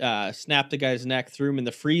 snapped the guy's neck, threw him in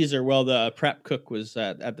the freezer while the prep cook was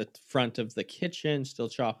at the front of the kitchen, still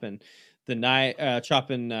chopping the knife,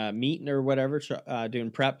 chopping meat or whatever,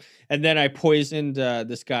 doing prep, and then I poisoned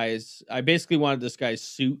this guy's. I basically wanted this guy's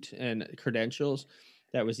suit and credentials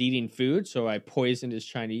that was eating food, so I poisoned his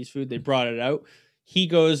Chinese food. They brought it out. He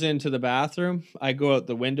goes into the bathroom. I go out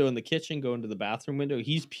the window in the kitchen, go into the bathroom window.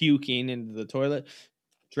 He's puking into the toilet.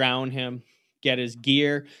 Drown him, get his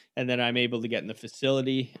gear, and then I'm able to get in the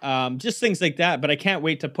facility. Just things like that. But I can't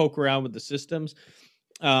wait to poke around with the systems.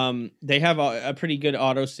 They have a pretty good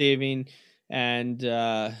auto saving, and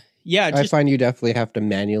I find you definitely have to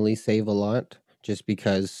manually save a lot, just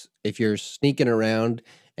because if you're sneaking around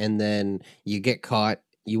and then you get caught,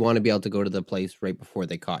 you want to be able to go to the place right before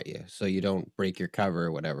they caught you, so you don't break your cover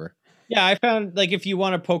or whatever. Yeah, I found like if you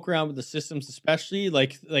want to poke around with the systems, especially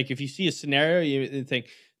like if you see a scenario, you think,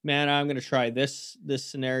 man, I'm gonna try this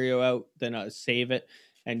scenario out, then save it,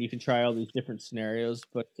 and you can try all these different scenarios.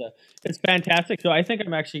 But it's fantastic. So I think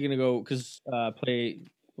I'm actually gonna go because play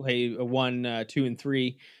 1, 2, and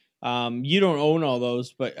 3. You don't own all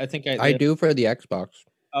those, but I think I do for the Xbox.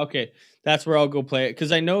 Okay, that's where I'll go play it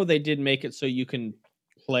because I know they did make it so you can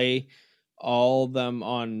play all of them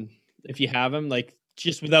on if you have them, like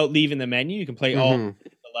just without leaving the menu. You can play all the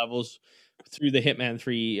levels through the Hitman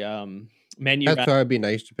 3 menu. That's why it'd be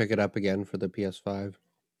nice to pick it up again for the PS5.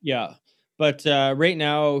 Yeah, but right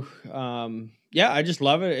now, I just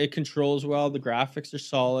love it. It controls well. The graphics are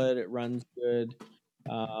solid. It runs good.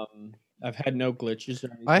 I've had no glitches or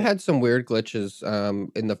anything. I had some weird glitches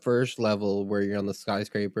in the first level where you're on the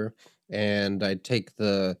skyscraper, and I take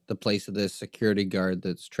the place of this security guard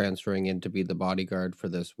that's transferring in to be the bodyguard for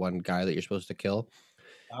this one guy that you're supposed to kill.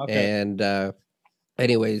 Okay. And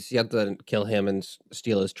anyways, you have to kill him and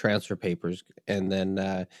steal his transfer papers, and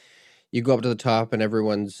then you go up to the top, and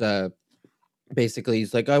everyone's basically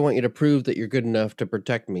he's like, I want you to prove that you're good enough to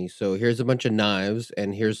protect me. So here's a bunch of knives,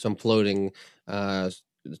 and here's some floating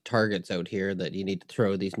targets out here that you need to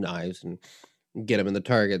throw these knives and get them in the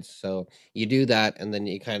targets. So you do that, and then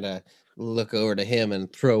you kind of look over to him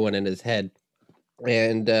and throw one in his head.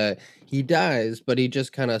 And he dies, but he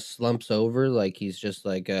just kind of slumps over like he's just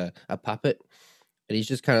like a puppet. And he's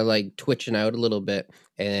just kind of like twitching out a little bit.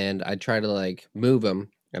 And I try to like move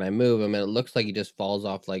him, and I move him, and it looks like he just falls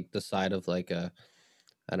off like the side of like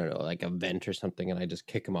I don't know, like a vent or something, and I just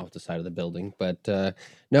kick him off the side of the building. But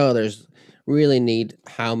no, there's really neat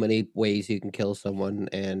how many ways you can kill someone,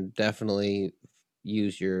 and definitely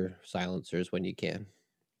use your silencers when you can.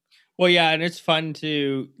 Well, yeah, and it's fun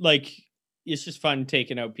to like. It's just fun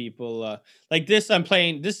taking out people like this. I'm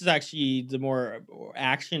playing. This is actually the more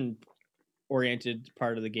action oriented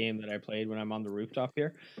part of the game that I played when I'm on the rooftop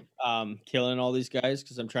here, killing all these guys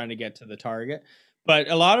because I'm trying to get to the target. But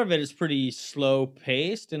a lot of it is pretty slow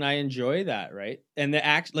paced, and I enjoy that, right? And the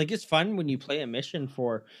act, like it's fun when you play a mission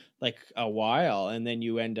for like a while, and then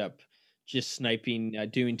you end up just sniping,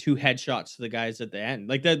 doing 2 headshots to the guys at the end.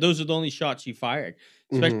 Like that, those are the only shots you fired,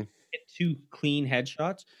 especially if you get 2 clean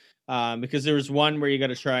headshots. Because there was one where you got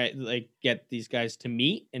to try like get these guys to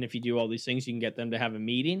meet, and if you do all these things, you can get them to have a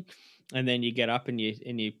meeting, and then you get up and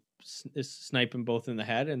you snipe them both in the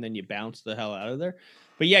head, and then you bounce the hell out of there.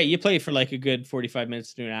 But yeah, you play for like a good 45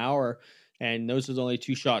 minutes to an hour, and those are the only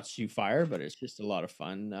 2 shots you fire, but it's just a lot of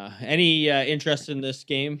fun. Any interest in this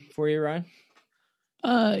game for you, Ryan?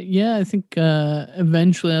 Yeah, I think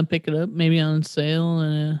eventually I'll pick it up, maybe on sale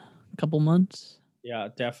in a couple months. Yeah,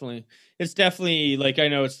 definitely. It's definitely like I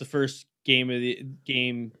know it's the first game of the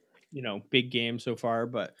game, big game so far,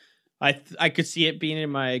 but I could see it being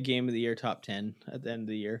in my game of the year top 10 at the end of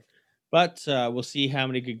the year. But we'll see how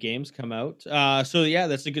many good games come out. So yeah,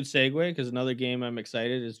 that's a good segue because another game I'm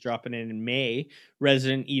excited is dropping in May.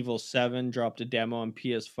 Resident Evil 7 dropped a demo on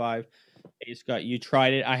PS5. Hey, Scott, you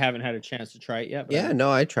tried it. I haven't had a chance to try it yet. Yeah,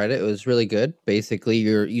 no, I tried it. It was really good. Basically,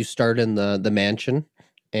 you start in the mansion,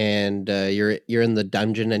 and you're in the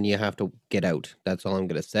dungeon, and you have to get out. That's all I'm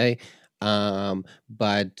gonna say.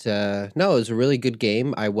 But no, it was a really good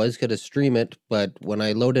game. I was gonna stream it, but when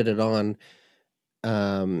I loaded it on,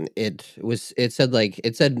 it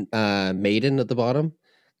said Maiden at the bottom,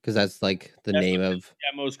 because that's like the That's name what of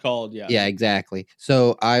demo's called. Yeah. yeah, exactly.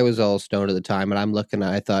 So I was all stoned at the time, and I'm looking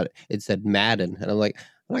at I thought it said Madden, and I'm like,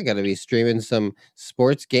 I'm not gonna be streaming some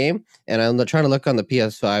sports game. And I'm trying to look on the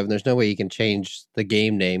PS5, and there's no way you can change the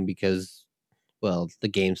game name because, well, the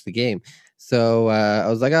game's the game. So I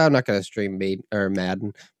was like, oh, I'm not gonna stream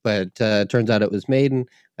Madden, but turns out it was Maiden.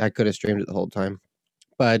 I could have streamed it the whole time.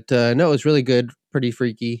 But no, it was really good, pretty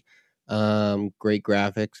freaky. Great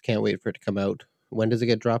graphics. Can't wait for it to come out. When does it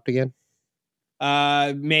get dropped again?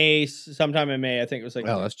 May, sometime in May. I think it was like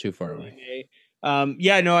Oh, that's too far away. May.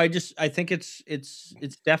 Yeah, no, I think it's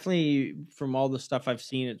definitely, from all the stuff I've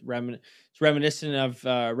seen, it's reminiscent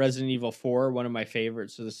of Resident Evil 4, one of my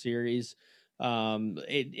favorites of the series.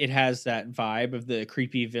 It has that vibe of the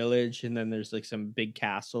creepy village, and then there's like some big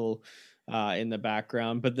castle in the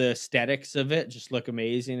background, but the aesthetics of it just look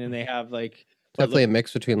amazing, and they have like what Definitely look a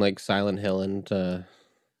mix between like Silent Hill and I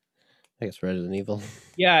guess Resident Evil.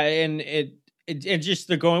 yeah, and it just,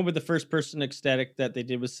 they're going with the first person aesthetic that they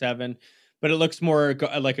did with 7, but it looks more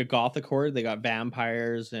like a gothic horror. They got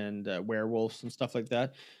vampires and werewolves and stuff like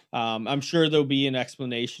that. I'm sure there'll be an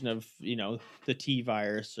explanation of, the T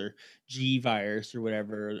virus or G virus or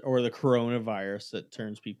whatever, or the coronavirus that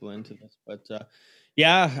turns people into this. But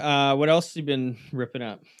yeah, what else have you been ripping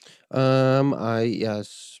up? I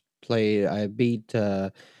beat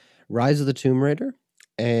Rise of the Tomb Raider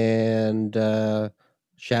and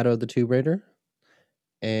Shadow of the Tomb Raider.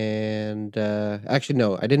 And actually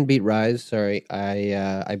no, I didn't beat Rise, sorry.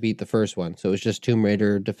 I beat the first one. So it was just Tomb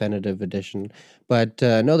Raider Definitive Edition. But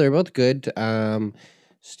no, they're both good.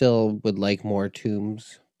 Still would like more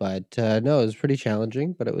tombs, but no, it was pretty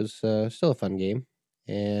challenging, but it was still a fun game.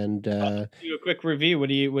 And Do a quick review.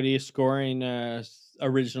 What are you scoring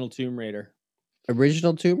original Tomb Raider?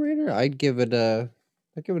 original Tomb Raider, I'd give it a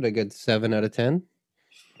good 7 out of 10.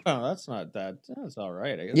 Oh, that's not that. That's all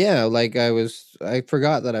right, I guess. Yeah, like I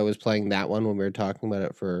forgot that I was playing that one when we were talking about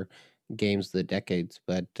it for games of the decades,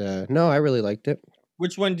 but no, I really liked it.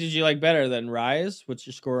 Which one did you like better than Rise? What's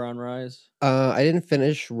your score on Rise? I didn't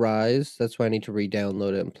finish Rise, that's why I need to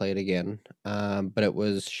re-download it and play it again. But it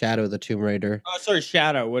was Shadow of the Tomb Raider. Oh, sorry,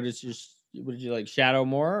 Shadow. What did you like, Shadow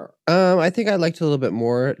more? I think I liked it a little bit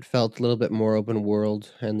more. It felt a little bit more open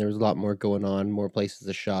world, and there was a lot more going on, more places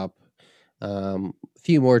to shop. A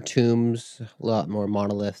few more tombs, a lot more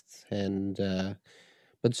monoliths, and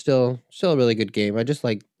but still a really good game. I just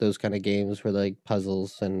like those kind of games where like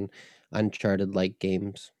puzzles and Uncharted like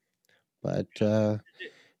games. But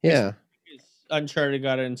yeah, Uncharted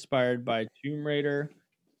got inspired by Tomb Raider,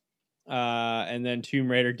 and then Tomb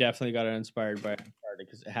Raider definitely got inspired by Uncharted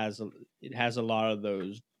because it has a lot of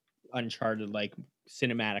those Uncharted like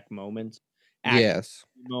cinematic moments, action yes.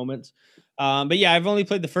 moments. But yeah, I've only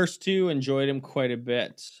played the first 2, enjoyed them quite a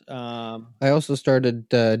bit. I also started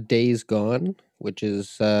Days Gone, which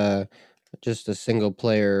is just a single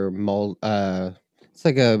player it's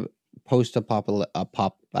like a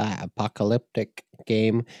apocalyptic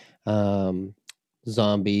game.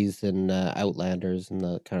 Zombies and outlanders and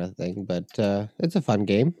that kind of thing, but it's a fun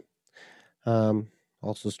game.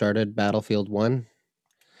 Also started Battlefield 1,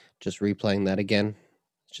 just replaying that again.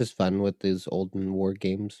 It's just fun with these olden war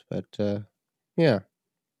games, but yeah.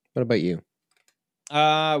 What about you?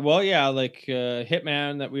 Well, yeah, like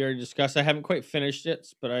Hitman that we already discussed. I haven't quite finished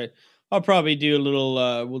it, but I'll probably do a little.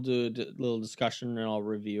 We'll do a little discussion and I'll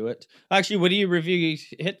review it. Actually, what do you review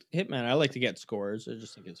Hitman? I like to get scores. I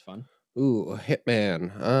just think it's fun. Ooh,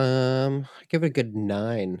 Hitman. I give it a good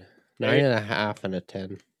 9, There you- 9.5 out of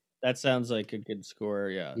 10. That sounds like a good score.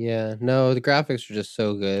 Yeah. Yeah, no, the graphics are just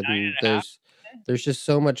so good, and 9.5. there's just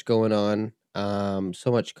so much going on,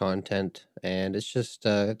 so much content, and it's just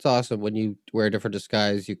it's awesome when you wear a different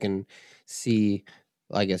disguise. You can see,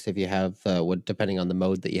 I guess, if you have what depending on the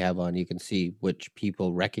mode that you have on, you can see which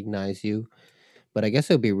people recognize you. But I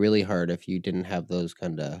guess it would be really hard if you didn't have those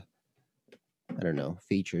kind of, I don't know,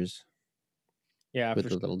 features Yeah, with for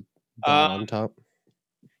the sure. little dot on Um, top.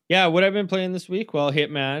 yeah, what I've been playing this week? Well,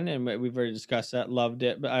 Hitman, and we've already discussed that. Loved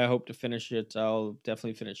it, but I hope to finish it. I'll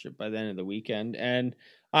definitely finish it by the end of the weekend, and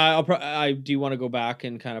I do want to go back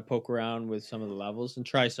and kind of poke around with some of the levels and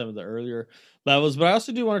try some of the earlier levels. But I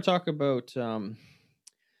also do want to talk about so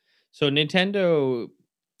Nintendo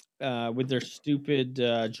with their stupid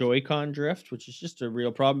Joy-Con drift, which is just a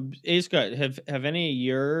real problem. A Scott, have any of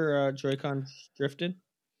your Joy-Con drifted?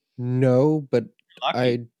 No, but Lucky.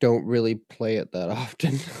 I don't really play it that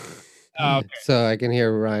often. Oh, okay. So I can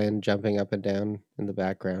hear Ryan jumping up and down in the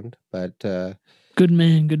background, but Good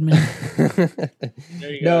man, good man.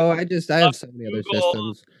 There you no, go. I have so many other Google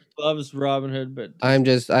systems. loves Robin Hood, but I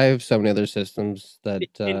have so many other systems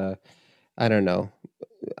that I don't know.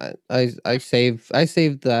 I save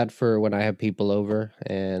that for when I have people over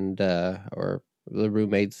and or the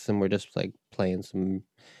roommates and we're just like playing some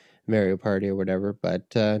Mario Party or whatever.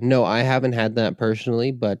 But no, I haven't had that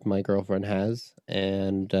personally, but my girlfriend has,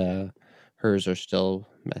 and hers are still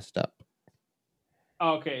messed up.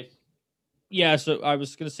 okay. Yeah, so I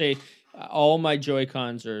was gonna say all my Joy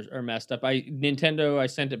Cons are messed up. I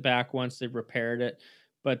sent it back once they repaired it,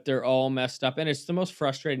 but they're all messed up, and it's the most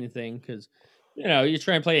frustrating thing because you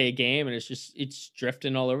try and play a game and it's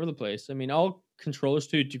drifting all over the place. I mean, all controllers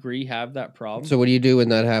to a degree have that problem. So what do you do when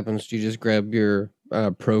that happens? Do you just grab your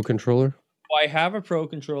Pro controller? Well, I have a Pro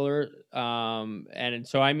controller, and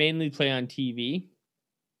so I mainly play on TV,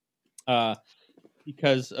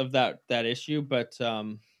 because of that issue. But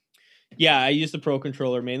yeah, I use the Pro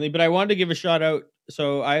controller mainly. But I wanted to give a shout out.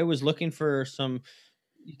 So I was looking for some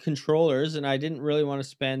controllers, and I didn't really want to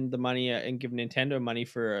spend the money and give Nintendo money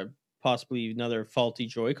for possibly another faulty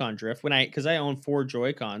Joy-Con drift. Because I own 4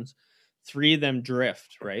 Joy-Cons, 3 of them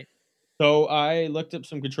drift, right? So I looked up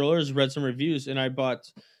some controllers, read some reviews, and I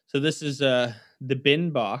bought. So this is the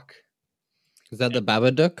Binbach. Is that the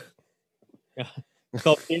Babadook? Yeah, it's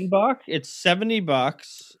called Binbach. It's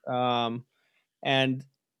 $70, and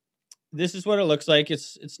this is what it looks like.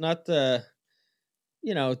 It's not the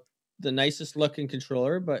the nicest looking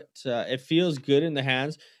controller, but it feels good in the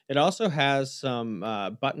hands. It also has some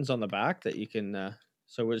buttons on the back that you can.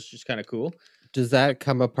 So it's just kind of cool. Does that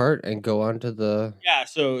come apart and go onto the? Yeah.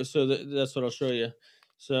 So that's what I'll show you.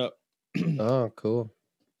 So. Oh, cool.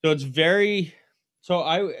 So it's very. So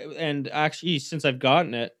actually, since I've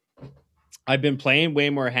gotten it, I've been playing way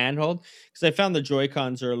more handheld because I found the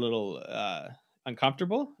Joy-Cons are a little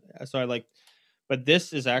uncomfortable. So but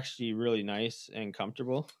this is actually really nice and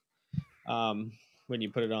comfortable. When you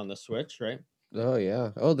put it on the Switch, right? Oh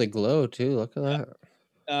yeah. Oh, they glow too. Look at that.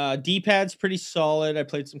 D-pad's pretty solid. I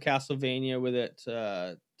played some Castlevania with it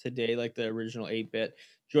today, like the original 8-bit.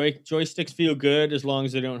 Joysticks feel good as long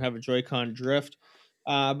as they don't have a Joy-Con drift.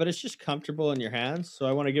 But it's just comfortable in your hands. So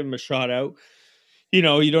I want to give them a shout out. You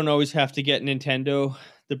don't always have to get Nintendo.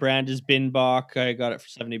 The brand is Binbach. I got it for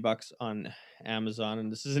 $70 on Amazon, and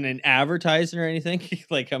this isn't an advertising or anything.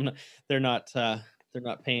 Like they're not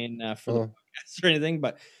paying for the podcast or anything.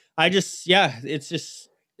 But it's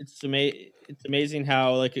amazing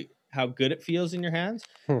how how good it feels in your hands.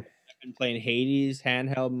 I've been playing Hades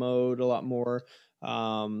handheld mode a lot more,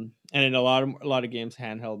 and in a lot of games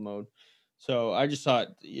handheld mode. So I just thought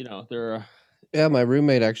they're. Yeah, my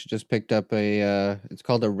roommate actually just picked up it's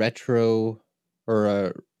called a retro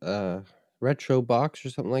or a retro box or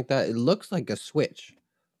something like that. It looks like a Switch,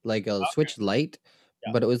 like a Switch Lite,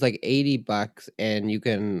 but it was like $80 and you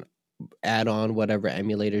can add on whatever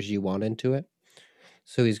emulators you want into it.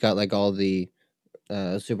 So he's got like all the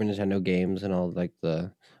Super Nintendo games and all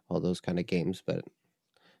those kind of games, but it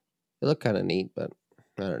looked kind of neat, but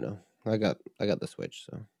I don't know. I got the Switch,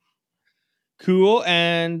 so. Cool.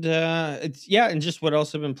 And and just what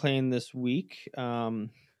else I've been playing this week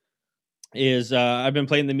is I've been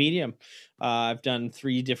playing the Medium. I've done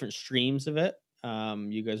 3 different streams of it.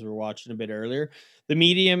 You guys were watching a bit earlier. The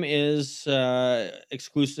Medium is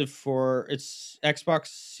exclusive for its Xbox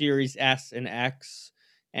Series S and X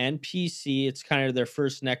and PC. It's kind of their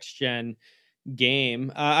first next gen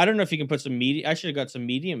game. I don't know if you can put some medium. I should have got some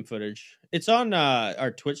Medium footage. It's on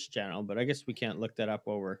our Twitch channel, but I guess we can't look that up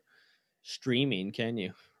while we're streaming, can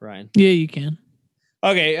you, Ryan? Yeah, you can.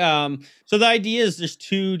 Okay, so the idea is there's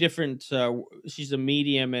 2 different she's a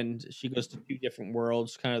medium and she goes to 2 different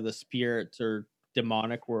worlds, kind of the spirit or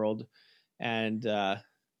demonic world and the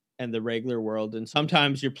regular world. And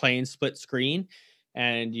sometimes you're playing split screen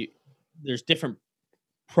and there's different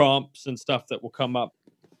prompts and stuff that will come up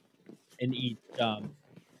in each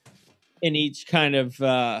kind of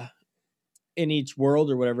in each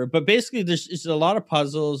world or whatever. But basically there's a lot of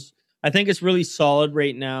puzzles. I think it's really solid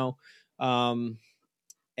right now. And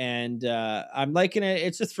I'm liking it.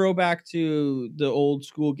 It's a throwback to the old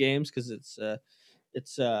school games because it's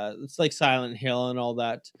like Silent Hill and all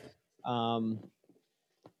that.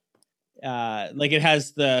 Like it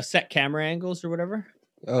has the set camera angles or whatever.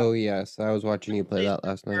 Oh yes, I was watching you play that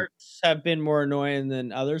last night. Parts have been more annoying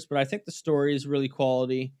than others, but I think the story is really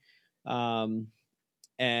quality.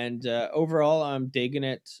 And overall, I'm digging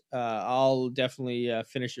it. I'll definitely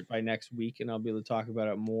finish it by next week, and I'll be able to talk about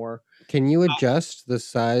it more. Can you adjust the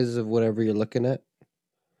size of whatever you're looking at?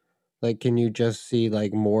 Like, can you just see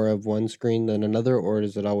like more of one screen than another, or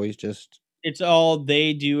is it always just? It's all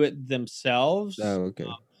they do it themselves. Oh, okay.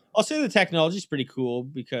 I'll say the technology is pretty cool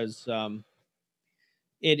because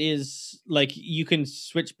it is like you can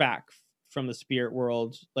switch back from the spirit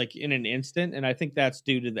world like in an instant, and I think that's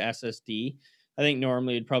due to the SSD. I think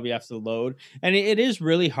normally it'd probably have to load, and it is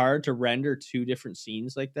really hard to render 2 different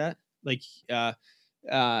scenes like that. Like,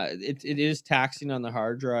 it is taxing on the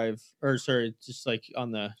hard drive, or sorry, just like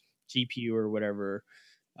on the GPU or whatever,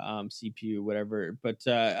 CPU, whatever. But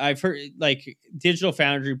I've heard like Digital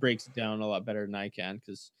Foundry breaks it down a lot better than I can,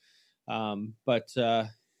 because, but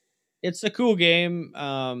it's a cool game.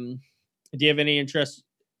 Do you have any interest?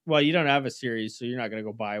 well, you don't have a series, so you're not going to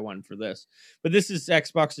go buy one for this. But this is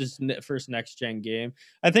Xbox's first next gen game.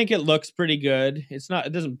 I think it looks pretty good. It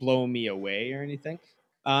doesn't blow me away or anything.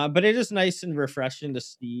 But it is nice and refreshing to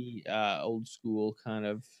see old school kind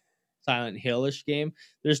of Silent Hill-ish game.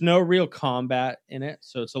 There's no real combat in it,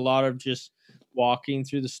 so it's a lot of just walking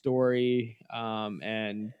through the story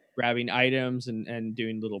and grabbing items and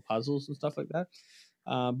doing little puzzles and stuff like that.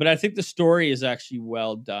 But I think the story is actually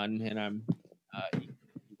well done, and I'm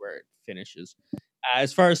where it finishes.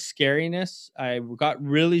 As far as scariness, I got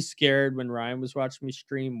really scared when Ryan was watching me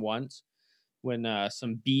stream once when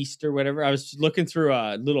some beast or whatever. I was looking through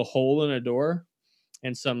a little hole in a door,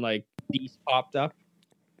 and some like beast popped up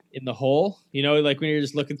in the hole. You know, like when you're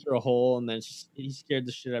just looking through a hole, and then he scared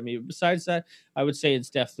the shit out of me. But besides that, I would say it's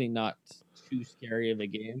definitely not too scary of a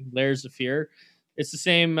game. Layers of Fear. It's the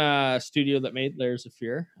same studio that made Layers of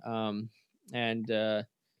Fear, and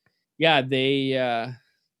yeah, they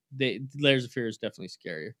Layers of Fear is definitely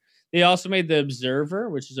scarier. They also made The Observer,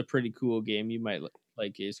 which is a pretty cool game. You might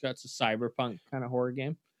like it. It's got a cyberpunk kind of horror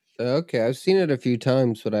game. Okay, I've seen it a few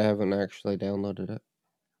times, but I haven't actually downloaded it.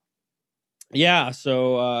 Yeah.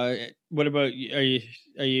 So, what about you?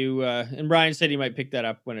 Are you? And Brian said he might pick that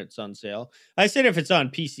up when it's on sale. I said if it's on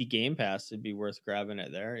PC Game Pass, it'd be worth grabbing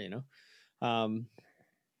it there. You know.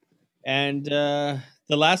 And the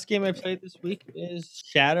last game I played this week is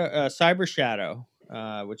Cyber Shadow,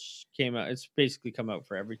 which came out. It's basically come out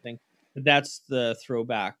for everything. But that's the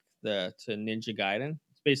throwback to Ninja Gaiden.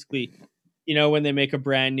 It's basically, you know, when they make a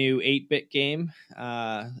brand new 8-bit game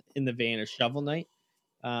in the vein of Shovel Knight.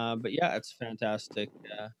 But yeah, it's fantastic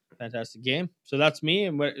game. So that's me.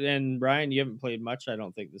 And Brian, you haven't played much, I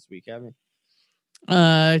don't think, this week, have you?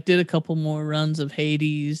 I did a couple more runs of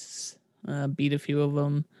Hades, beat a few of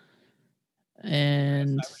them,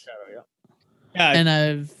 and Shadow, yeah, and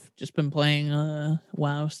I've just been playing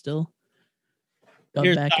WoW still.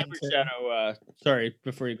 Here's Cyber Shadow. Sorry,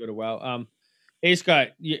 before you go to WoW, hey Scott,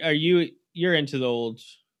 you're into the old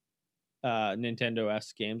Nintendo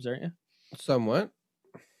S games, aren't you? Somewhat.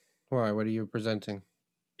 Why? What are you presenting?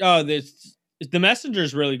 Oh, the Messenger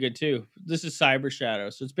is really good too. This is Cyber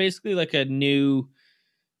Shadow, so it's basically like a new.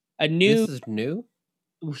 This is new.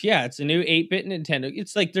 Yeah, it's a new 8-bit Nintendo.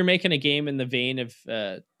 It's like they're making a game in the vein of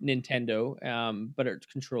Nintendo, but it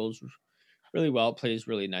controls really well. It plays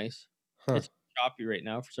really nice. Huh. It's choppy right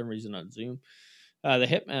now for some reason on Zoom. The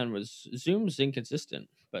Hitman Zoom's inconsistent,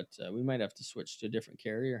 but we might have to switch to a different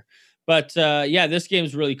carrier. But yeah, this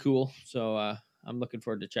game's really cool, so I'm looking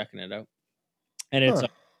forward to checking it out. And it's on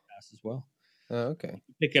Pass as well. Oh, okay.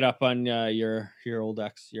 Pick it up on your old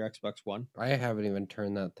your Xbox One. I haven't even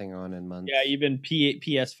turned that thing on in months. Yeah, you've been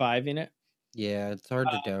PS5 in it. Yeah, it's hard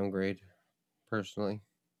to downgrade, personally.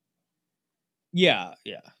 Yeah.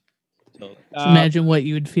 So, imagine what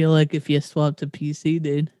you would feel like if you swapped to PC,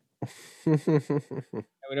 dude. We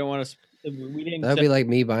don't want to. We didn't. That'd be like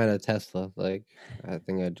me buying a Tesla. Like, I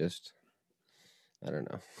think I don't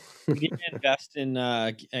know. We didn't invest in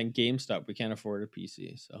GameStop. We can't afford a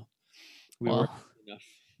PC, so we weren't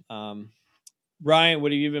enough. Ryan,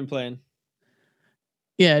 what have you been playing?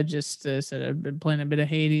 Yeah, I just said I've been playing a bit of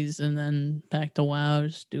Hades and then back to WoW,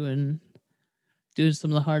 just doing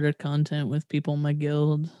some of the harder content with people in my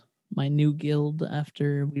guild, my new guild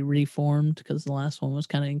after we reformed because the last one was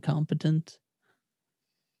kind of incompetent.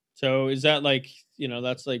 So is that like,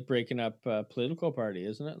 that's like breaking up a political party,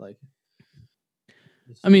 isn't it? Like,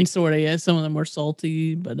 I mean, sort of, yeah. Some of them were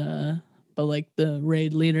salty, but like the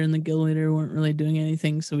raid leader and the guild leader weren't really doing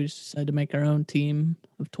anything, so we just decided to make our own team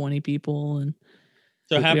of 20 people. And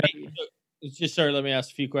so how many? Let me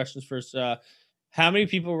ask a few questions first. How many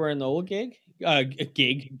people were in the old guild?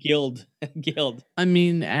 I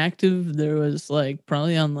mean, active. There was like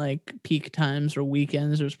probably on like peak times or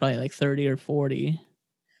weekends. There was probably like 30 or 40.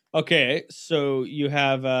 Okay, so you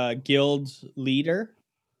have a guild leader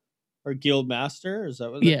or guild master? Is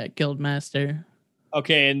that what? Yeah, guild master.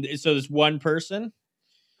 Okay, and so there's one person.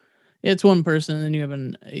 It's one person, and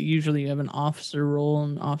then usually you have an officer role,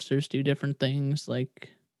 and officers do different things. Like,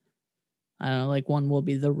 I don't know, like one will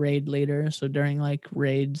be the raid leader. So during like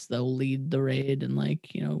raids, they'll lead the raid and like,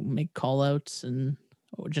 make call outs and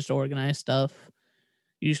just organize stuff.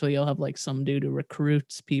 Usually you'll have like some dude who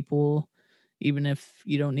recruits people. Even if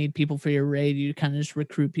you don't need people for your raid, you kind of just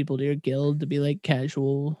recruit people to your guild to be like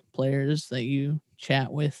casual players that you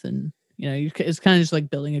chat with. And, it's kind of just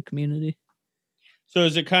like building a community. So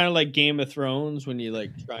is it kind of like Game of Thrones when you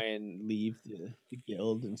like try and leave the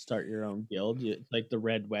guild and start your own guild? Like the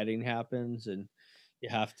Red Wedding happens and you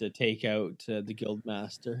have to take out the guild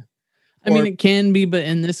master. I mean, it can be, but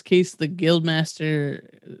in this case, the guildmaster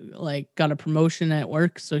like got a promotion at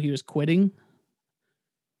work, so he was quitting.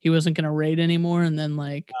 He wasn't gonna raid anymore, and then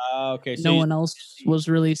like okay, so no one else was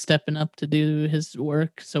really stepping up to do his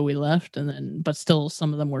work, so we left. And then, but still,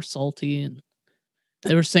 some of them were salty, and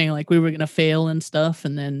they were saying like we were gonna fail and stuff.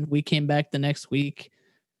 And then we came back the next week,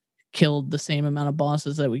 killed the same amount of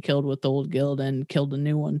bosses that we killed with the old guild, and killed a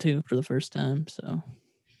new one too for the first time.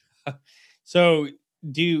 So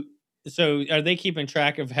are they keeping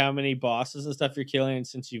track of how many bosses and stuff you're killing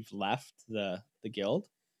since you've left the guild?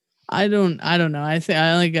 I don't know. I think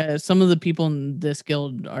I like some of the people in this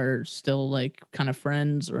guild are still like kind of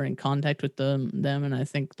friends or in contact with them, and I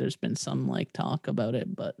think there's been some like talk about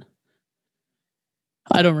it, but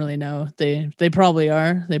I don't really know. They probably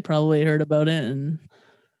are. They probably heard about it, and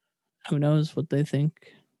who knows what they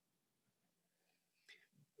think.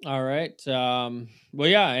 All right. Well,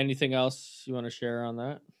 yeah. Anything else you want to share on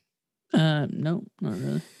that? No, not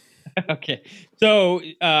really. Okay. So,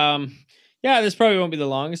 yeah, this probably won't be the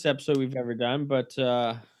longest episode we've ever done, but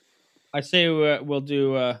I say we'll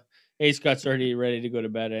do. Ace Scott's already ready to go to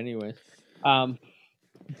bed anyway.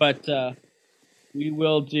 But we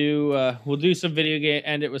will do. We'll do some video game.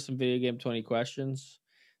 End it with some video game 20 questions.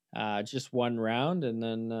 Just one round, and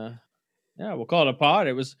then yeah, we'll call it a pod.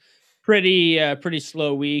 It was pretty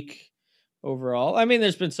slow week overall. I mean,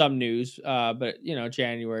 there's been some news, but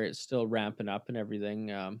January it's still ramping up and everything.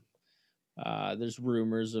 There's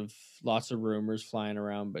lots of rumors flying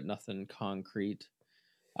around, but nothing concrete.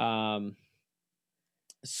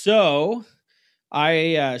 So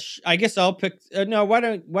I guess I'll pick. No, why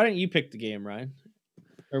don't you pick the game, Ryan?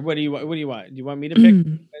 Or what do you want? Do you want me to pick?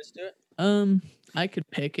 Let's do it. I could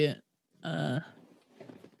pick it.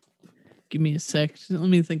 Give me a sec. Let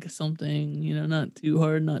me think of something. Not too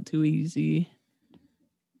hard, not too easy.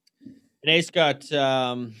 And Ace got.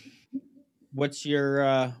 What's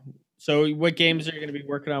your? So what games are you going to be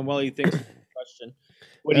working on while you think of the question?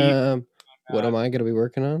 What am I going to be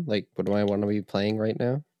working on? Like, what do I want to be playing right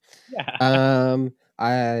now? Yeah.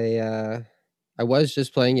 I was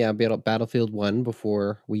just playing Battlefield 1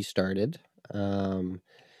 before we started. Oh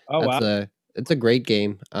wow. It's a great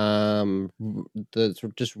game. The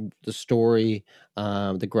story,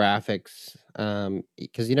 the graphics,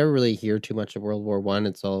 because you never really hear too much of World War One.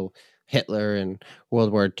 It's all Hitler and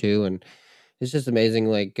World War II, and it's just amazing.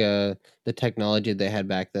 Like the technology they had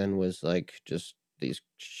back then was like just these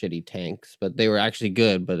shitty tanks, but they were actually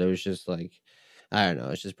good. But it was just like, I don't know,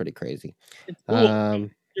 it's just pretty crazy. It's cool.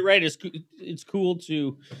 You're right. It's cool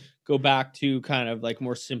to go back to kind of like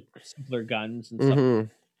more simpler guns and stuff. Mm-hmm.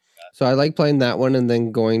 So I like playing that one and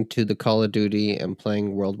then going to the Call of Duty and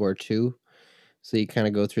playing World War II. So you kind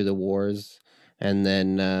of go through the wars, and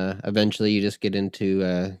then eventually you just get into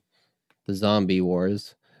the zombie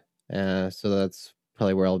wars. So that's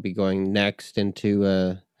probably where I'll be going next,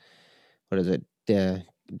 into what is it?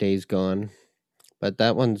 Days Gone. But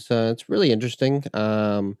that one's it's really interesting.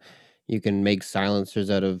 You can make silencers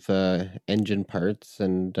out of engine parts,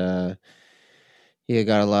 and you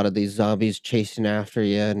got a lot of these zombies chasing after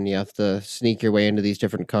you, and you have to sneak your way into these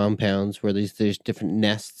different compounds where there's different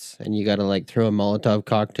nests, and you got to like throw a Molotov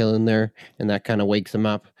cocktail in there, and that kind of wakes them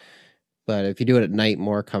up. But if you do it at night,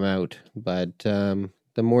 more come out. But the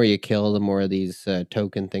more you kill, the more of these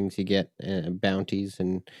token things you get, bounties,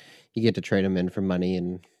 and you get to trade them in for money.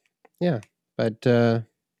 And yeah, but I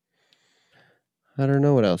don't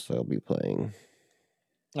know what else I'll be playing.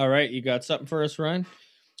 All right, you got something for us, Ryan?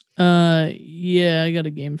 Yeah, I got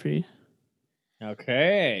a game for you.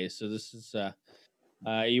 Okay, so this is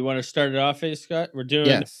you want to start it off, Scott? We're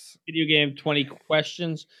doing video game 20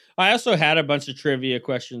 questions. I also had a bunch of trivia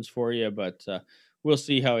questions for you, but we'll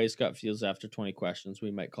see how Scott feels after 20 questions.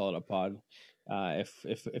 We might call it a pod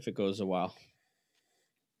if it goes a while.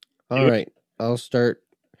 All right, I'll start.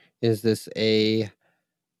 Is this a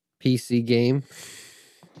PC game?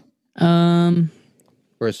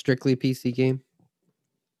 Or a strictly PC game?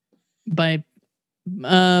 By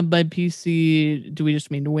PC, do we just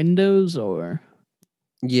mean Windows or?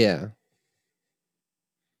 Yeah.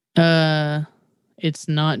 It's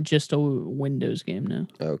not just a Windows game now.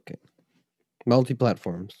 Okay.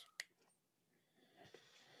 Multi-platforms.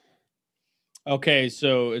 Okay,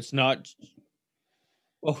 so it's not.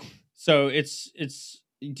 Oh, so it's.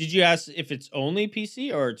 Did you ask if it's only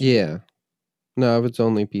PC or? Yeah. No, if it's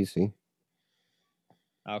only PC.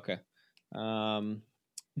 Okay.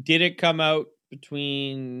 Did it come out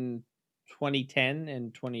between 2010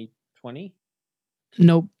 and 2020?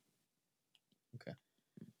 Nope. Okay.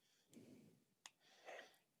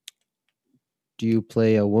 Do you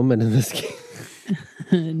play a woman in this game?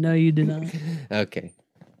 No, you do not. Okay.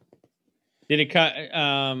 Did it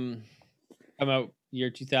come out year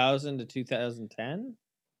 2000 to 2010?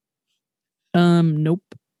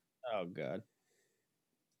 Nope. Oh god.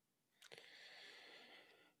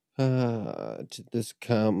 Did this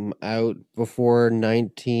come out before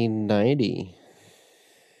 1990?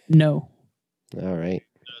 No. All right.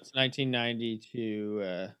 So it's 1990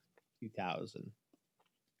 to 2000.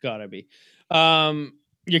 Gotta be.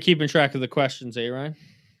 You're keeping track of the questions, Ryan?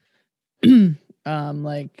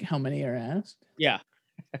 Like how many are asked? Yeah.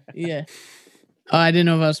 Yeah. Oh, I didn't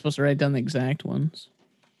know if I was supposed to write down the exact ones.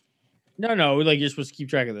 No, like you're supposed to keep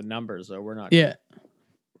track of the numbers, though. We're not. Yeah.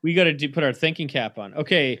 We got to put our thinking cap on.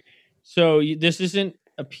 Okay, so this isn't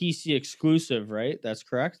a PC exclusive, right? That's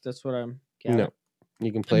correct. That's what I'm. No,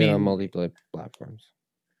 you can play it on multiple platforms.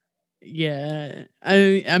 Yeah,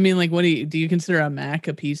 I mean, like, what do you consider a Mac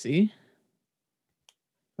a PC?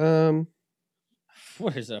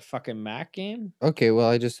 What is it, a fucking Mac game? Okay, well,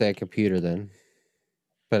 I just say a computer then.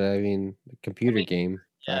 But I mean, a computer game.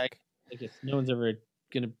 Yeah, I guess no one's ever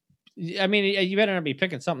gonna. I mean, you better not be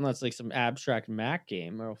picking something that's like some abstract Mac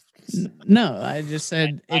game. Or... No, I just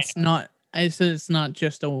said it's not. I said it's not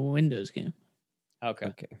just a Windows game.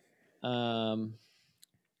 Okay.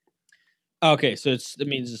 Okay, so it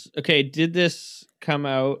means okay. Did this come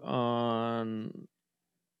out on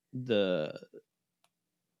the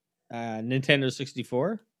Nintendo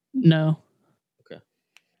 64? No. Okay.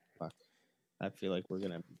 Fuck. I feel like we're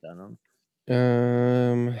gonna be done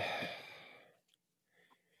on.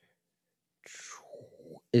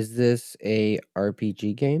 Is this a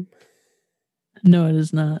RPG game? No, it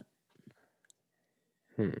is not.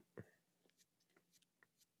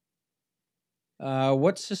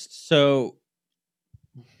 What's this? So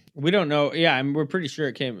we don't know. Yeah, we're pretty sure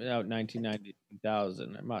it came out 1990,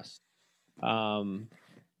 2000. It must.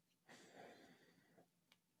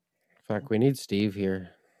 Fuck, we need Steve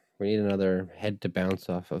here. We need another head to bounce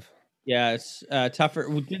off of. Yeah, it's tougher.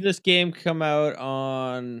 Did this game come out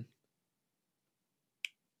on?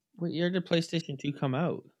 What year did PlayStation 2 come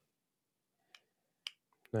out?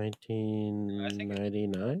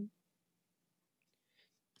 1999.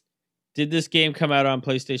 Did this game come out on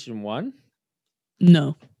PlayStation 1?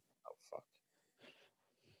 No. Oh fuck.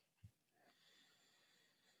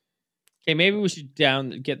 Okay, maybe we should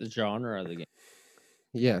get the genre of the game.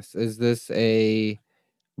 Yes. Is this a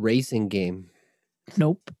racing game?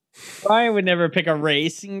 Nope. Ryan would never pick a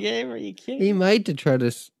racing game. Are you kidding? He might to try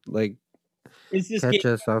to like Is this catch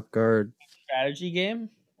us off guard. Strategy game?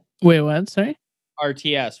 Wait, what? Sorry.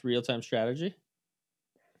 RTS, real time strategy.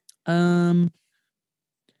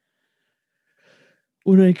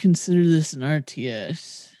 Would I consider this an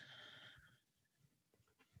RTS?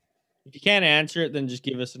 If you can't answer it, then just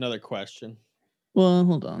give us another question. Well,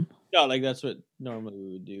 hold on. No, like that's what normally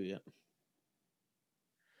we would do. Yeah.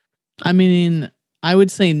 I mean, I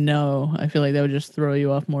would say no. I feel like that would just throw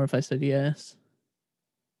you off more if I said yes.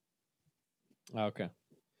 Okay.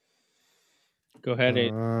 Go ahead.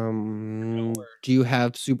 Do you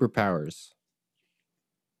have superpowers?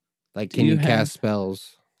 Like, can you cast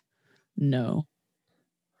spells? No.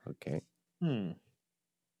 Okay.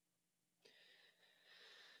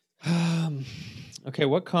 Okay,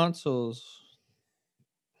 what consoles?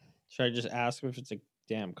 Should I just ask if it's a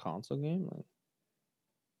damn console game?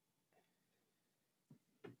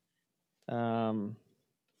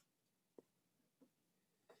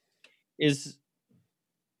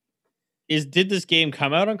 Did this game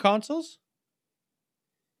come out on consoles?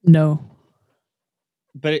 No.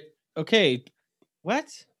 But okay, what?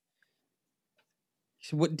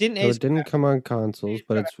 So what didn't? So it didn't come on consoles,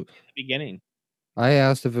 but it's at the beginning. I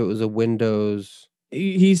asked if it was a Windows.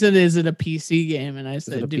 He said, "Is it a PC game?" And I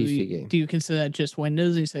said, "Do you consider that just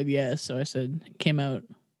Windows?" He said, "Yes." So I said, "It came out."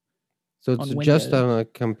 So it's just on a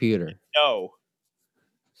computer. No.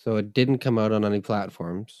 So it didn't come out on any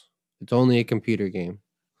platforms. It's only a computer game.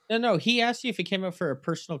 No. He asked you if it came out for a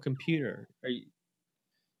personal computer.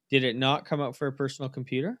 Did it not come out for a personal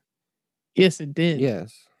computer? Yes, it did.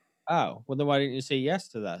 Yes. Oh, well then why didn't you say yes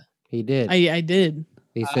to that? He did. I did.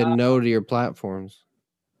 He said no to your platforms.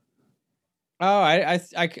 Oh, I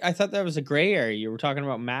thought that was a gray area. You were talking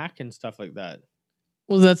about Mac and stuff like that.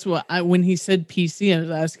 Well, that's what when he said PC, I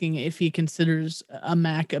was asking if he considers a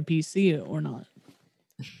Mac a PC or not.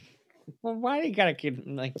 Well, why do you gotta keep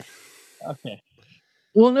like? Okay.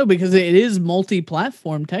 Well, no, because it is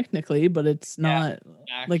multi-platform technically, but it's not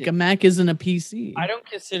like a Mac isn't a PC. I don't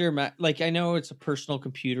consider Mac like I know it's a personal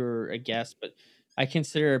computer, I guess, but I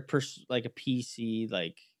consider a like a PC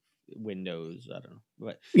like Windows. I don't know,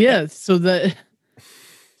 but yeah. So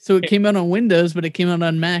it came out on Windows, but it came out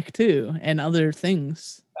on Mac too, and other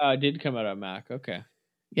things. It did come out on Mac. Okay.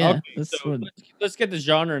 Yeah, Okay, that's so what. let's get the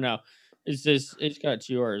genre now. Is this? It's got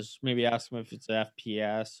yours. Maybe ask him if it's a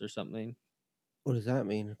FPS or something. What does that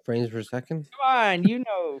mean? Frames per second? Come on, you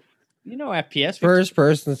know FPS. First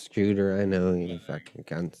person shooter. I know, you fucking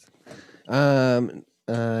cunts. I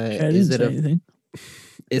didn't Is it say a anything.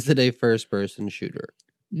 is it a first person shooter?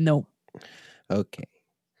 Nope. Okay.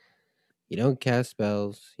 You don't cast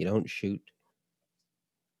spells. You don't shoot.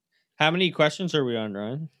 How many questions are we on,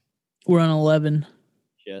 Ryan? We're on 11.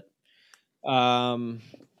 Shit.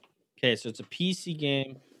 Okay, so it's a PC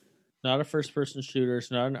game, not a first person shooter. It's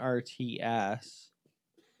not an RTS.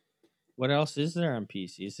 What else is there on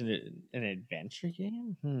PC? Isn't it an adventure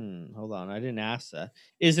game? Hold on, I didn't ask that.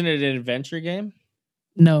 Isn't it an adventure game?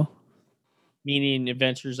 No. Meaning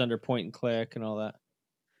adventures under point and click and all that.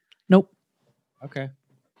 Nope. Okay.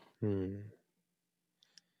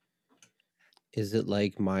 Is it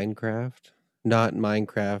like Minecraft? Not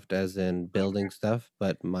Minecraft as in building stuff,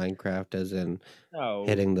 but Minecraft as in No.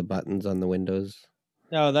 hitting the buttons on the windows.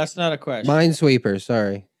 No, that's not a question. Minesweeper,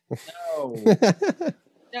 sorry. No.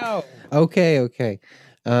 No. Okay.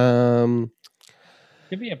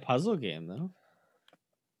 Could be a puzzle game though.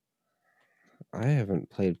 I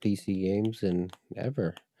haven't played PC games in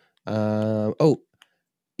ever.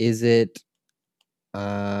 Is it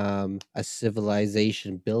a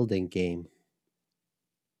civilization building game?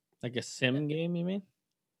 Like a sim game, you mean?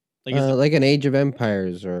 Like is it, Like an Age of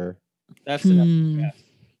Empires or that's an yes.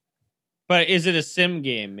 But is it a sim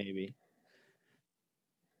game maybe?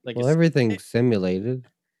 Like well, everything's simulated.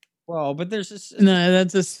 Well, but there's this. No,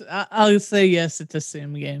 that's a. I'll say yes. It's a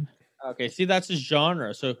sim game. Okay, see, that's a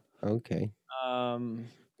genre. So Okay. so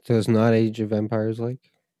it's not Age of Empires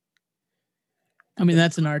like? I mean,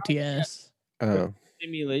 that's an RTS. Oh.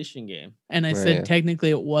 Simulation game. And I said technically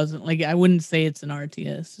it wasn't. Like, I wouldn't say it's an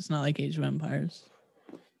RTS. It's not like Age of Empires.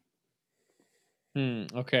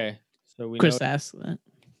 Okay. So we Chris asked that.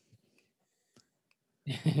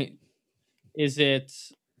 Is it?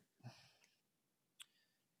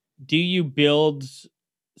 Do you build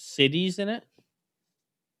cities in it?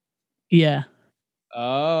 Yeah.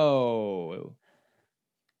 Oh.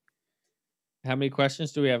 How many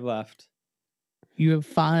questions do we have left? You have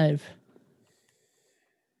 5.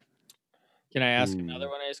 Can I ask another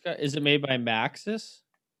one, Aska? Is it made by Maxis?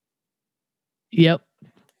 Yep.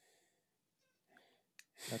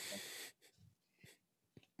 Okay.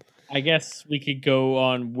 I guess we could go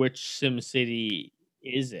on which SimCity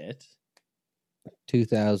is it?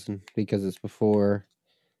 2000 because it's before.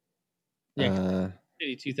 Yeah,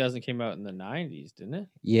 City 2000 came out in the 90s, didn't it?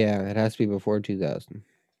 Yeah, it has to be before 2000.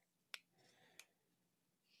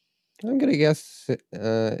 I'm gonna guess.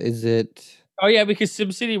 Is it? Oh yeah, because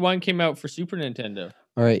SimCity 1 came out for Super Nintendo.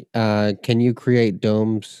 All right. Can you create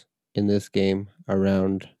domes in this game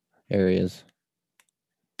around areas?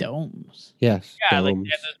 Domes. Yes. Yeah, domes. like they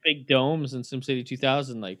had those big domes in SimCity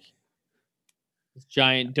 2000, like those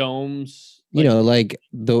giant domes. You know, like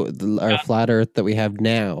our flat Earth that we have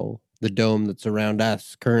now, the dome that's around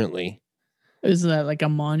us currently. Is that like a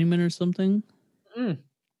monument or something?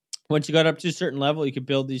 Once you got up to a certain level, you could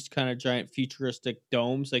build these kind of giant futuristic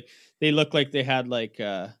domes. Like they look like they had like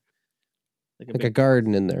a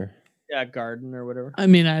garden in there. Yeah, garden or whatever. I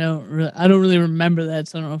mean, I don't really remember that,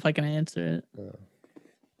 so I don't know if I can answer it.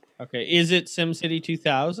 Okay, is it SimCity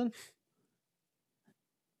 2000?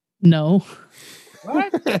 No.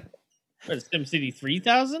 What? What is SimCity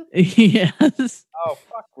 3000? Yes. Oh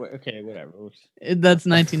fuck! Okay, whatever. That's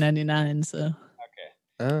 1999. So. Okay.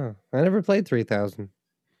 Oh, I never played 3000.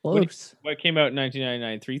 Close. What came out in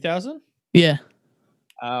 1999? 3000? Yeah.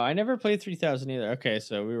 I never played 3000 either. Okay,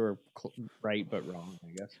 so we were right but wrong,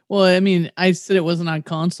 I guess. Well, I mean, I said it wasn't on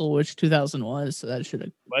console, which 2000 was, so that should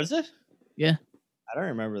have. Was it? Yeah. I don't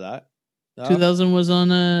remember that. 2000 was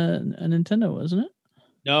on a Nintendo, wasn't it?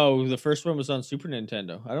 No, the first one was on Super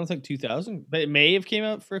Nintendo. I don't think 2000, but it may have came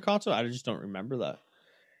out for a console. I just don't remember that.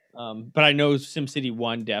 But I know SimCity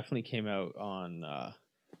 1 definitely came out on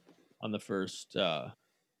the first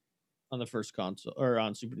console or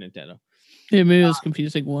on Super Nintendo. Yeah, maybe it was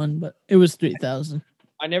confusing one, but it was 3000.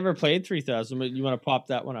 I never played 3000, but you want to pop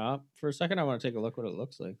that one up for a second? I want to take a look what it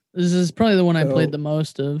looks like. This is probably the one I played the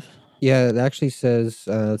most of. Yeah, it actually says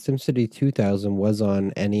SimCity 2000 was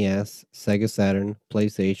on NES, Sega Saturn,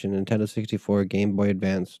 PlayStation, Nintendo 64, Game Boy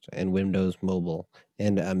Advanced, and Windows Mobile,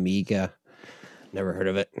 and Amiga. Never heard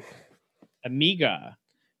of it. Amiga.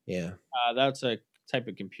 Yeah. That's a type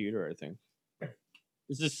of computer, I think.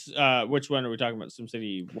 Is this which one are we talking about?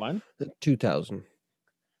 SimCity 1? 2000.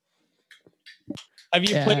 Have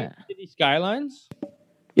you played City Skylines?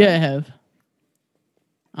 Yeah, I have.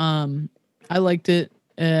 I liked it.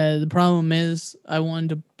 The problem is I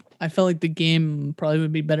felt like the game probably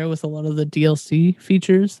would be better with a lot of the DLC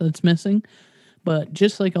features that's missing. But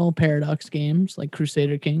just like all Paradox games, like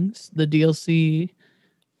Crusader Kings, the DLC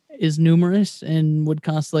is numerous and would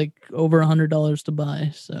cost like over $100 to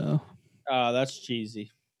buy. So that's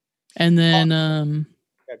cheesy. and then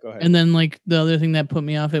Yeah, go ahead. and then like the other thing that put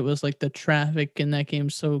me off it was like the traffic in that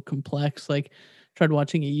game's so complex. Like tried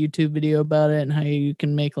watching a YouTube video about it and how you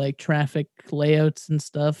can make like traffic layouts and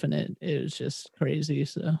stuff, and it was just crazy.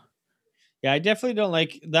 So Yeah, I definitely don't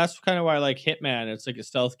like. That's kind of why I like Hitman. It's like a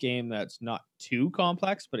stealth game that's not too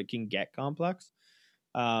complex, but it can get complex.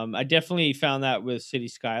 I definitely found that with City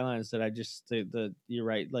Skylines that I just you're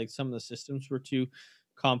right. Like some of the systems were too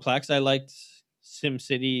complex. I liked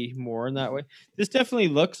SimCity more in that way. This definitely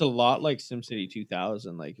looks a lot like SimCity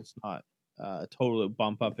 2000. Like it's not a total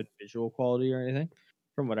bump up in visual quality or anything,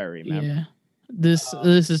 from what I remember. yeah, this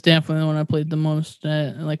is definitely the one I played the most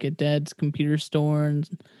at, like at Dad's computer store and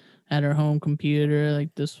at our home computer. Like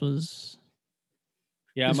this was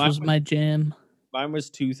my jam. Mine was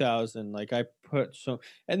 2000. Like I put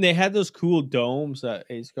and they had those cool domes that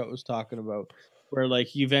A Scott was talking about, where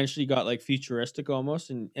like you eventually got like futuristic almost,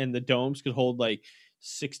 and the domes could hold like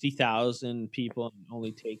 60,000 people and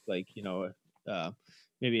only take like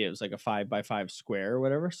maybe it was like a 5x5 square or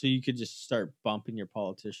whatever. So you could just start bumping your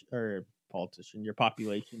your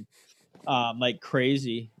population, like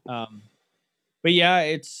crazy. But yeah,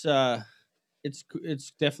 it's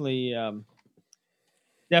definitely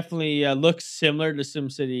looks similar to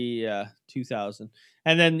SimCity 2000.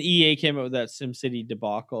 And then EA came out with that SimCity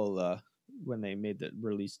debacle when they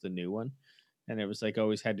released the new one, and it was like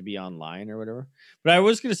always had to be online or whatever. But I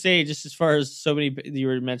was gonna say, just as far as you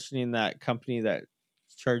were mentioning that company that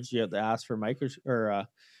charged you out the ass for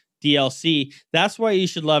DLC. That's why you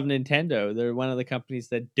should love Nintendo. They're one of the companies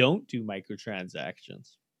that don't do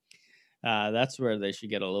microtransactions. That's where they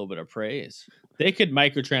should get a little bit of praise. They could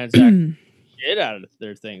microtransact shit out of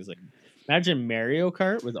their things. Like imagine Mario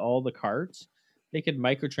Kart with all the carts. They could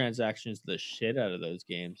microtransactions the shit out of those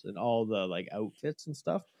games and all the like outfits and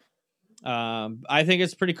stuff. I think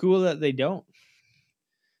it's pretty cool that they don't.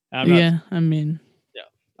 I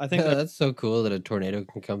think that's so cool that a tornado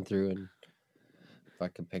can come through and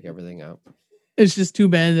fucking pick everything up. It's just too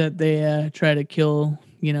bad that they try to kill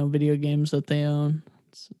video games that they own.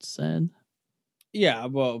 It's sad. Yeah,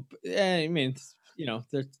 well, I mean,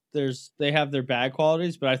 they have their bad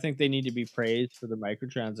qualities, but I think they need to be praised for the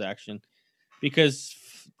microtransaction because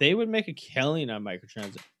they would make a killing on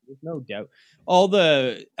microtransactions. There's no doubt. All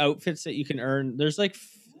the outfits that you can earn, there's like,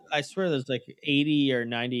 I swear there's like 80 or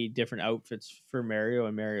 90 different outfits for Mario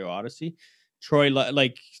and Mario Odyssey. Troy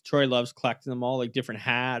loves collecting them all, like different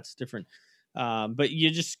hats, different. But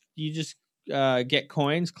you just get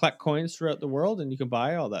coins, collect coins throughout the world, and you can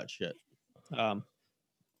buy all that shit. You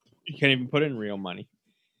can't even put in real money,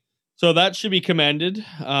 so that should be commended.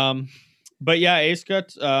 But yeah, Ace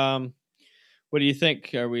Cut, what do you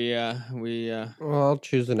think? Are we? Well, I'll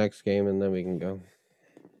choose the next game and then we can go.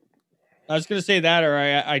 I was gonna say that, or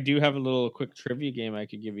I do have a little quick trivia game I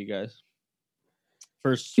could give you guys.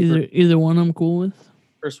 Either one I'm cool with.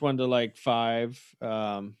 First one to like 5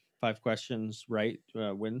 questions right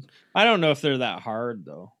wins. I don't know if they're that hard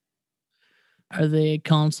though. Are they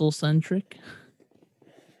console centric?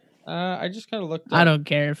 I just kind of looked. I don't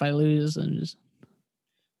care if I lose. I'm just.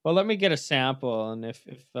 Well, let me get a sample, and if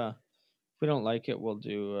we don't like it, we'll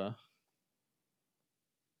do.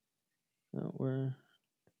 We're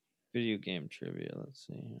video game trivia. Let's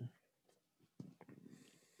see here.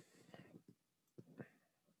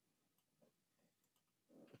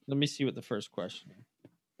 Let me see what the first question is.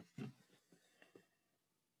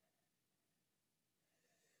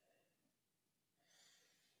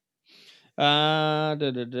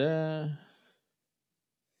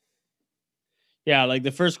 Yeah, like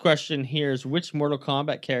the first question here is which Mortal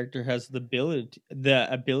Kombat character has the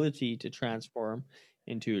ability to transform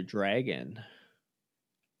into a dragon?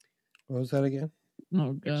 What was that again?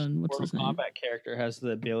 Oh god, what's his name? Mortal Kombat character has the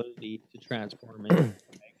ability to transform into a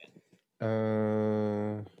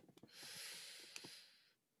dragon?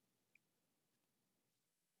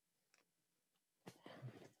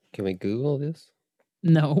 Can we Google this?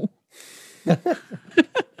 No. What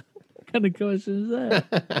kind of question is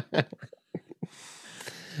that?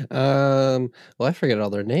 Well, I forget all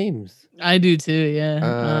their names. I do too.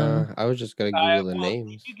 Yeah. I was just gonna Google the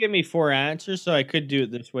names. You give me 4 answers, so I could do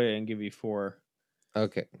it this way and give you 4.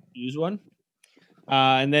 Okay. Use one.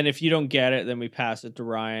 And then if you don't get it, then we pass it to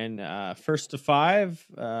Ryan. First to 5,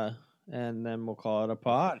 and then we'll call it a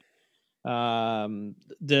pod.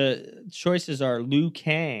 The choices are Liu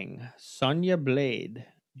Kang, Sonya Blade,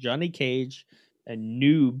 Johnny Cage, and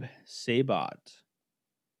Noob Sabot.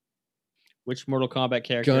 Which Mortal Kombat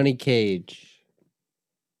character? Johnny Cage.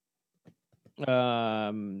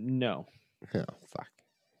 No. Oh, fuck.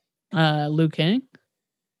 Liu Kang.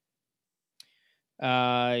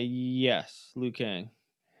 Yes, Liu Kang.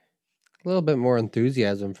 A little bit more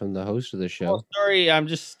enthusiasm from the host of the Oh, show. sorry, I'm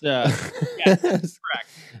just Correct.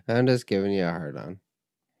 I'm just giving you a hard on.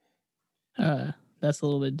 That's a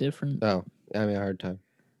little bit different. Oh, I mean a hard time.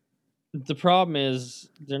 The problem is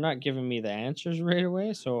they're not giving me the answers right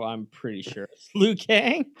away, so I'm pretty sure it's Liu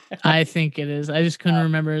Kang. I think it is. I just couldn't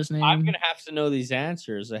remember his name. I'm gonna have to know these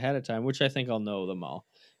answers ahead of time, which I think I'll know them all.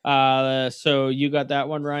 So you got that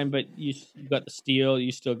one, Ryan, but you got the steal.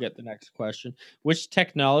 You still get the next question. Which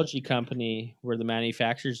technology company were the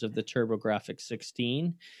manufacturers of the TurboGrafx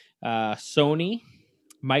 16? Sony,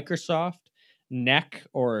 Microsoft, NEC,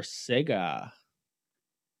 or Sega?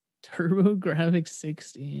 TurboGrafx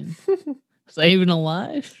 16. Was I even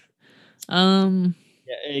alive? Yeah,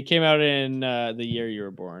 it came out in the year you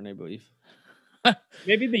were born, I believe.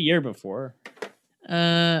 Maybe the year before.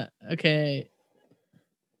 Okay.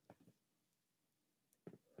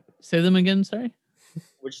 Say them again, sorry.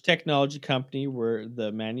 Which technology company were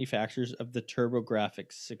the manufacturers of the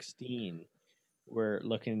TurboGrafx 16? We're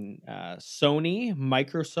looking Sony,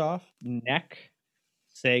 Microsoft, NEC,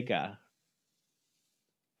 Sega.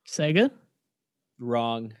 Sega?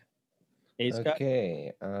 Wrong. Ace Scott?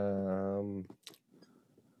 Okay.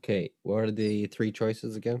 Okay. What are the three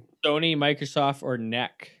choices again? Sony, Microsoft, or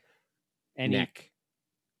NEC? Neck.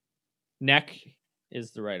 NEC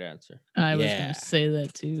is the right answer. I was Yeah. gonna say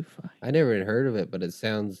that too. Fuck. I never even heard of it, but it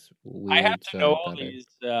sounds weird. I have to so know I all better- these.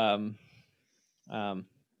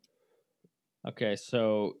 Okay,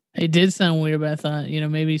 so It did sound weird, but I thought,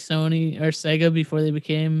 maybe Sony or Sega before they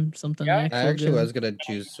became something Yeah, I actual actually good. was gonna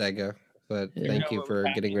choose Sega, but Yeah. thank You know you what for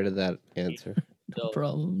was getting rid of that answer. No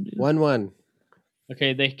problem, dude. 1-1.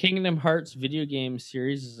 okay, the Kingdom Hearts video game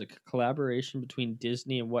series is a collaboration between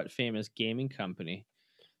Disney and what famous gaming company?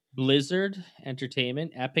 Blizzard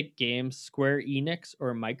Entertainment, Epic Games, Square Enix,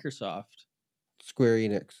 or Microsoft? Square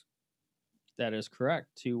Enix. That is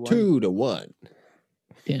correct. 2-1. 2-1.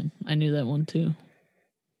 Damn, I knew that one too.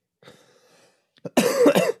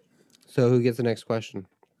 So who gets the next question?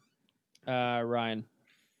 Ryan.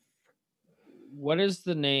 What is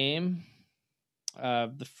the name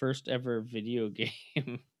of the first ever video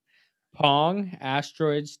game? Pong,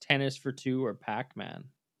 Asteroids, Tennis for Two, or Pac-Man?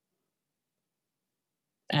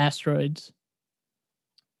 Asteroids.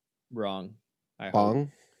 Wrong. I hope.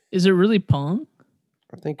 Pong? Is it really Pong?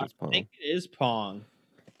 I think I it's Pong. think it is Pong.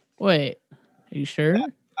 Wait, are you sure?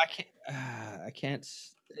 I can't. I can't.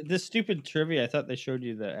 This stupid trivia. I thought they showed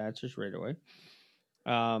you the answers right away.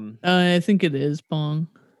 I think it is Pong.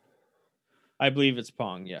 I believe it's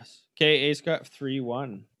Pong. Yes. Okay. Ace got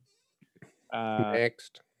 3-1.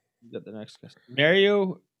 Next. You got the next question.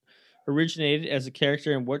 Mario originated as a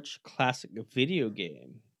character in which classic video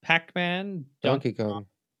game? Pac-Man, Donkey Kong.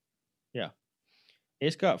 Yeah.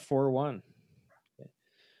 Ace got 4-1.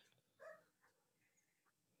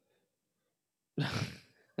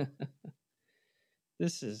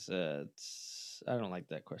 This is I don't like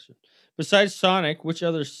that question. Besides Sonic, which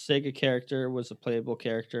other Sega character was a playable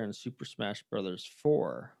character in Super Smash Bros.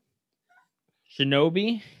 4?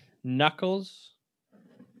 Shinobi, Knuckles,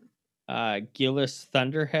 Gillis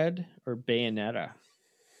Thunderhead, or Bayonetta?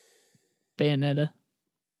 Bayonetta.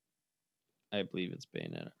 I believe it's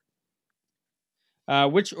Bayonetta.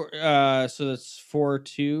 So that's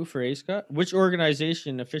 4-2 for Ace Scott. Which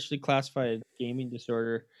organization officially classified gaming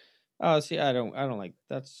disorder? Oh, see, I don't like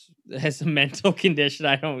that's as a mental condition.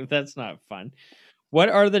 That's not fun. What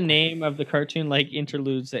are the name of the cartoon-like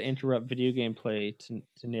interludes that interrupt video game play to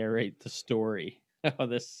narrate the story? Oh,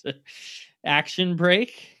 this action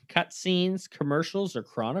break, cutscenes, commercials, or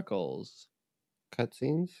chronicles?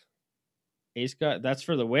 Cutscenes? Ace Scott, that's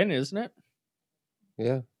for the win, isn't it?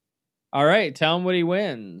 Yeah. All right, tell him what he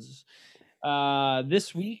wins.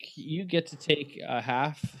 This week, you get to take a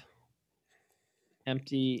half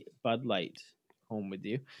empty Bud Light home with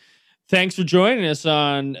you. Thanks for joining us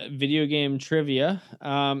on Video Game Trivia.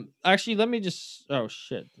 Actually, let me just... Oh,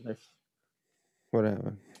 shit. What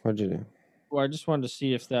happened? What'd you do? Well, I just wanted to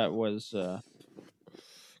see if that was...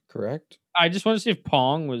 Correct? I just want to see if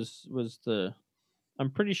Pong was the...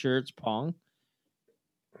 I'm pretty sure it's Pong.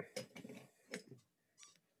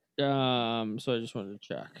 So I just wanted to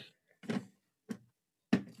check.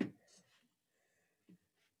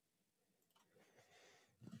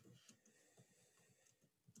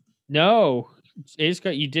 No, Ace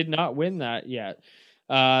Scott, you did not win that yet.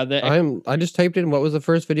 I just typed in what was the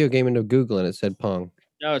first video game into Google and it said Pong.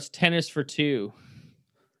 No, it's Tennis for Two.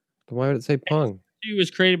 Then why would it say Pong? It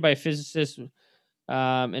was created by physicists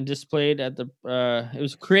and displayed at the. It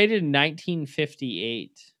was created in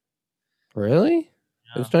 1958. Really?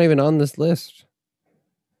 Yeah. It's not even on this list.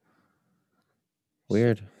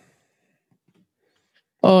 Weird.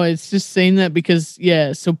 Oh, it's just saying that because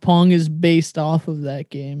so Pong is based off of that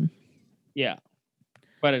game. Yeah,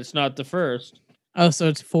 but it's not the first. Oh, so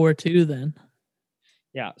it's 4-2 then.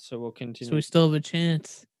 Yeah, so we'll continue. So we still have a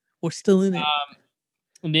chance. We're still in it.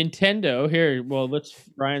 Nintendo here. Well,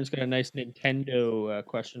 Ryan's got a nice Nintendo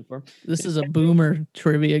question for him. This is a boomer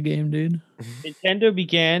trivia game, dude. Nintendo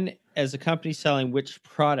began as a company selling which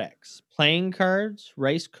products? Playing cards,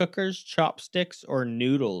 rice cookers, chopsticks, or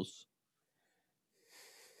noodles?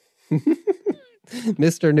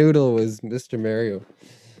 Mr. Noodle was Mr. Mario.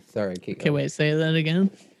 Sorry, keep Okay, wait, say that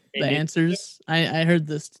again. The answers. I heard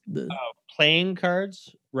this. Playing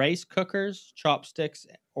cards, rice cookers, chopsticks,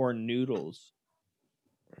 or noodles?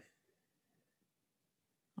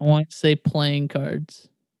 I want to say playing cards.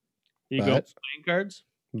 You go playing cards?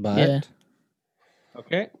 But Yeah.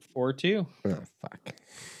 Okay, 4-2. Oh fuck.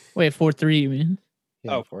 Wait, 4-3, you mean?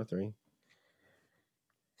 Yeah, 4-3.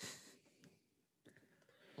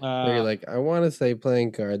 Uh, So you're like, I want to say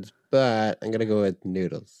playing cards, but I'm gonna go with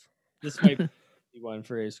noodles. This might be one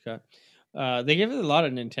for A. Scott. They give us a lot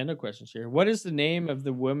of Nintendo questions here. What is the name of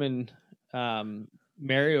the woman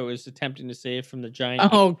Mario is attempting to save from the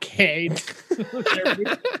giant? Okay.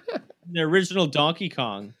 The original Donkey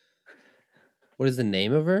Kong. What is the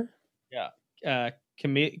name of her?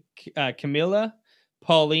 Camilla,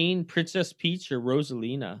 Pauline, Princess Peach, or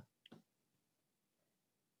Rosalina?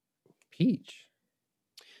 Peach.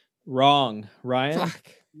 Wrong. Ryan?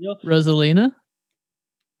 Fuck. Rosalina?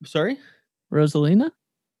 Sorry? Rosalina?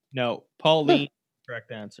 No. Pauline.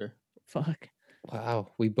 Correct answer. Fuck.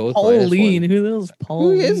 Wow, we both. Pauline. Who the hell's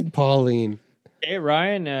Pauline? Who is Pauline? Hey,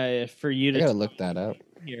 Ryan, for you I to gotta look that up.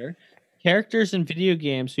 here. Characters in video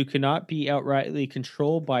games who cannot be outrightly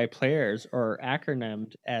controlled by players are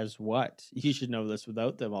acronymed as what? You should know this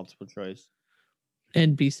without the multiple choice.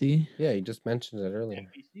 NPC. Yeah, you just mentioned it earlier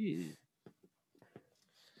NPC.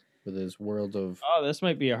 with his world of. Oh, this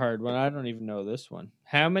might be a hard one. I don't even know this one.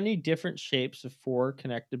 How many different shapes of 4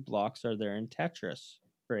 connected blocks are there in Tetris?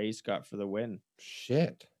 For A. Scott for the win.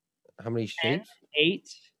 Shit. How many shapes? 8,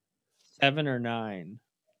 7, or 9?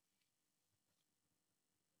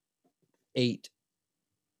 8.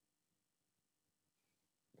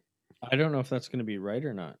 I don't know if that's going to be right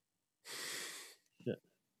or not. Shit.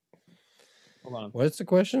 Hold on. What's the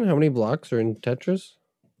question? How many blocks are in Tetris?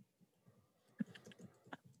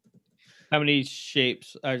 How many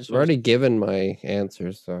shapes? I've already given my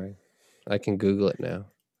answers, so I can Google it now.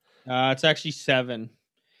 It's actually 7.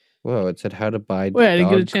 Whoa, it said how to buy. Wait, I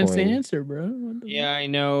didn't get a dog chance to coin. answer, bro. Yeah, I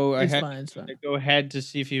know. It's I had fine. It's fine. to go ahead to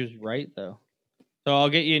see if he was right, though. So I'll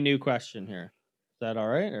get you a new question here. Is that all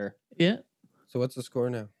right? Or Yeah. So what's the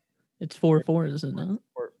score now? It's 4-4, is it not?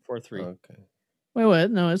 4-3? Okay. Wait,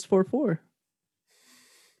 what? No, it's 4-4.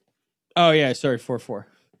 Oh, yeah. Sorry, 4-4.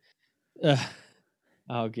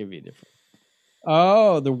 I'll give you a different.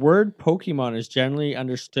 Oh, the word Pokemon is generally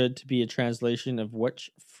understood to be a translation of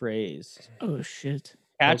which phrase? Oh shit.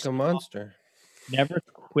 Catch Pokemon Monster. Never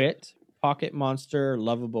quit, pocket monster, or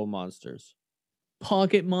lovable monsters.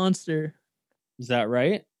 Pocket Monster. Is that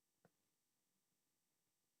right?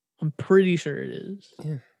 I'm pretty sure it is.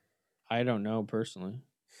 Yeah. I don't know personally.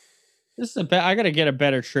 This is I gotta get a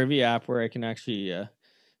better trivia app where I can actually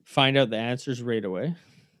find out the answers right away.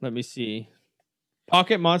 Let me see.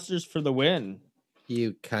 Pocket monsters for the win.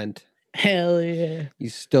 You cunt. Hell yeah. You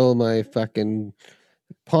stole my fucking.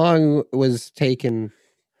 Pong was taken.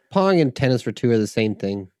 Pong and Tennis for Two are the same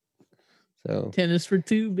thing. So Tennis for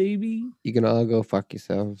 2, baby. you can all go fuck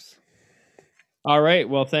yourselves. All right.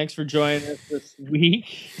 Well, thanks for joining us this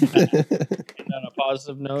week. On a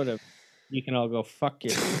positive note of you can all go fuck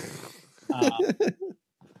it.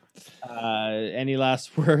 Any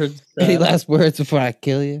last words? Any last words before I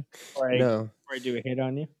kill you? Before No. Before I do a hit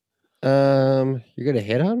on you? You're gonna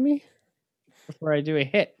hit on me? Before I do a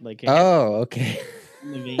hit, like a Oh, okay.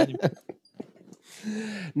 hit.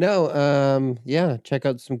 No, yeah, check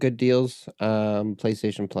out some good deals.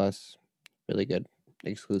 PlayStation Plus, really good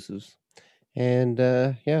exclusives. And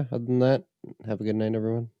yeah, other than that, have a good night,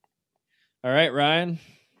 everyone. All right, Ryan.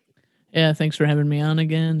 Yeah, thanks for having me on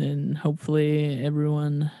again, and hopefully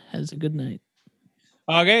everyone has a good night.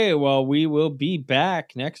 Okay, well, we will be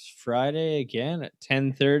back next Friday again at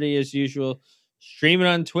 10:30 as usual, streaming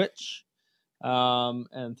on Twitch.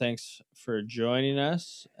 And thanks for joining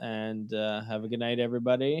us. And have a good night,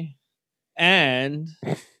 everybody. And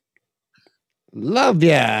love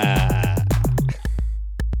ya.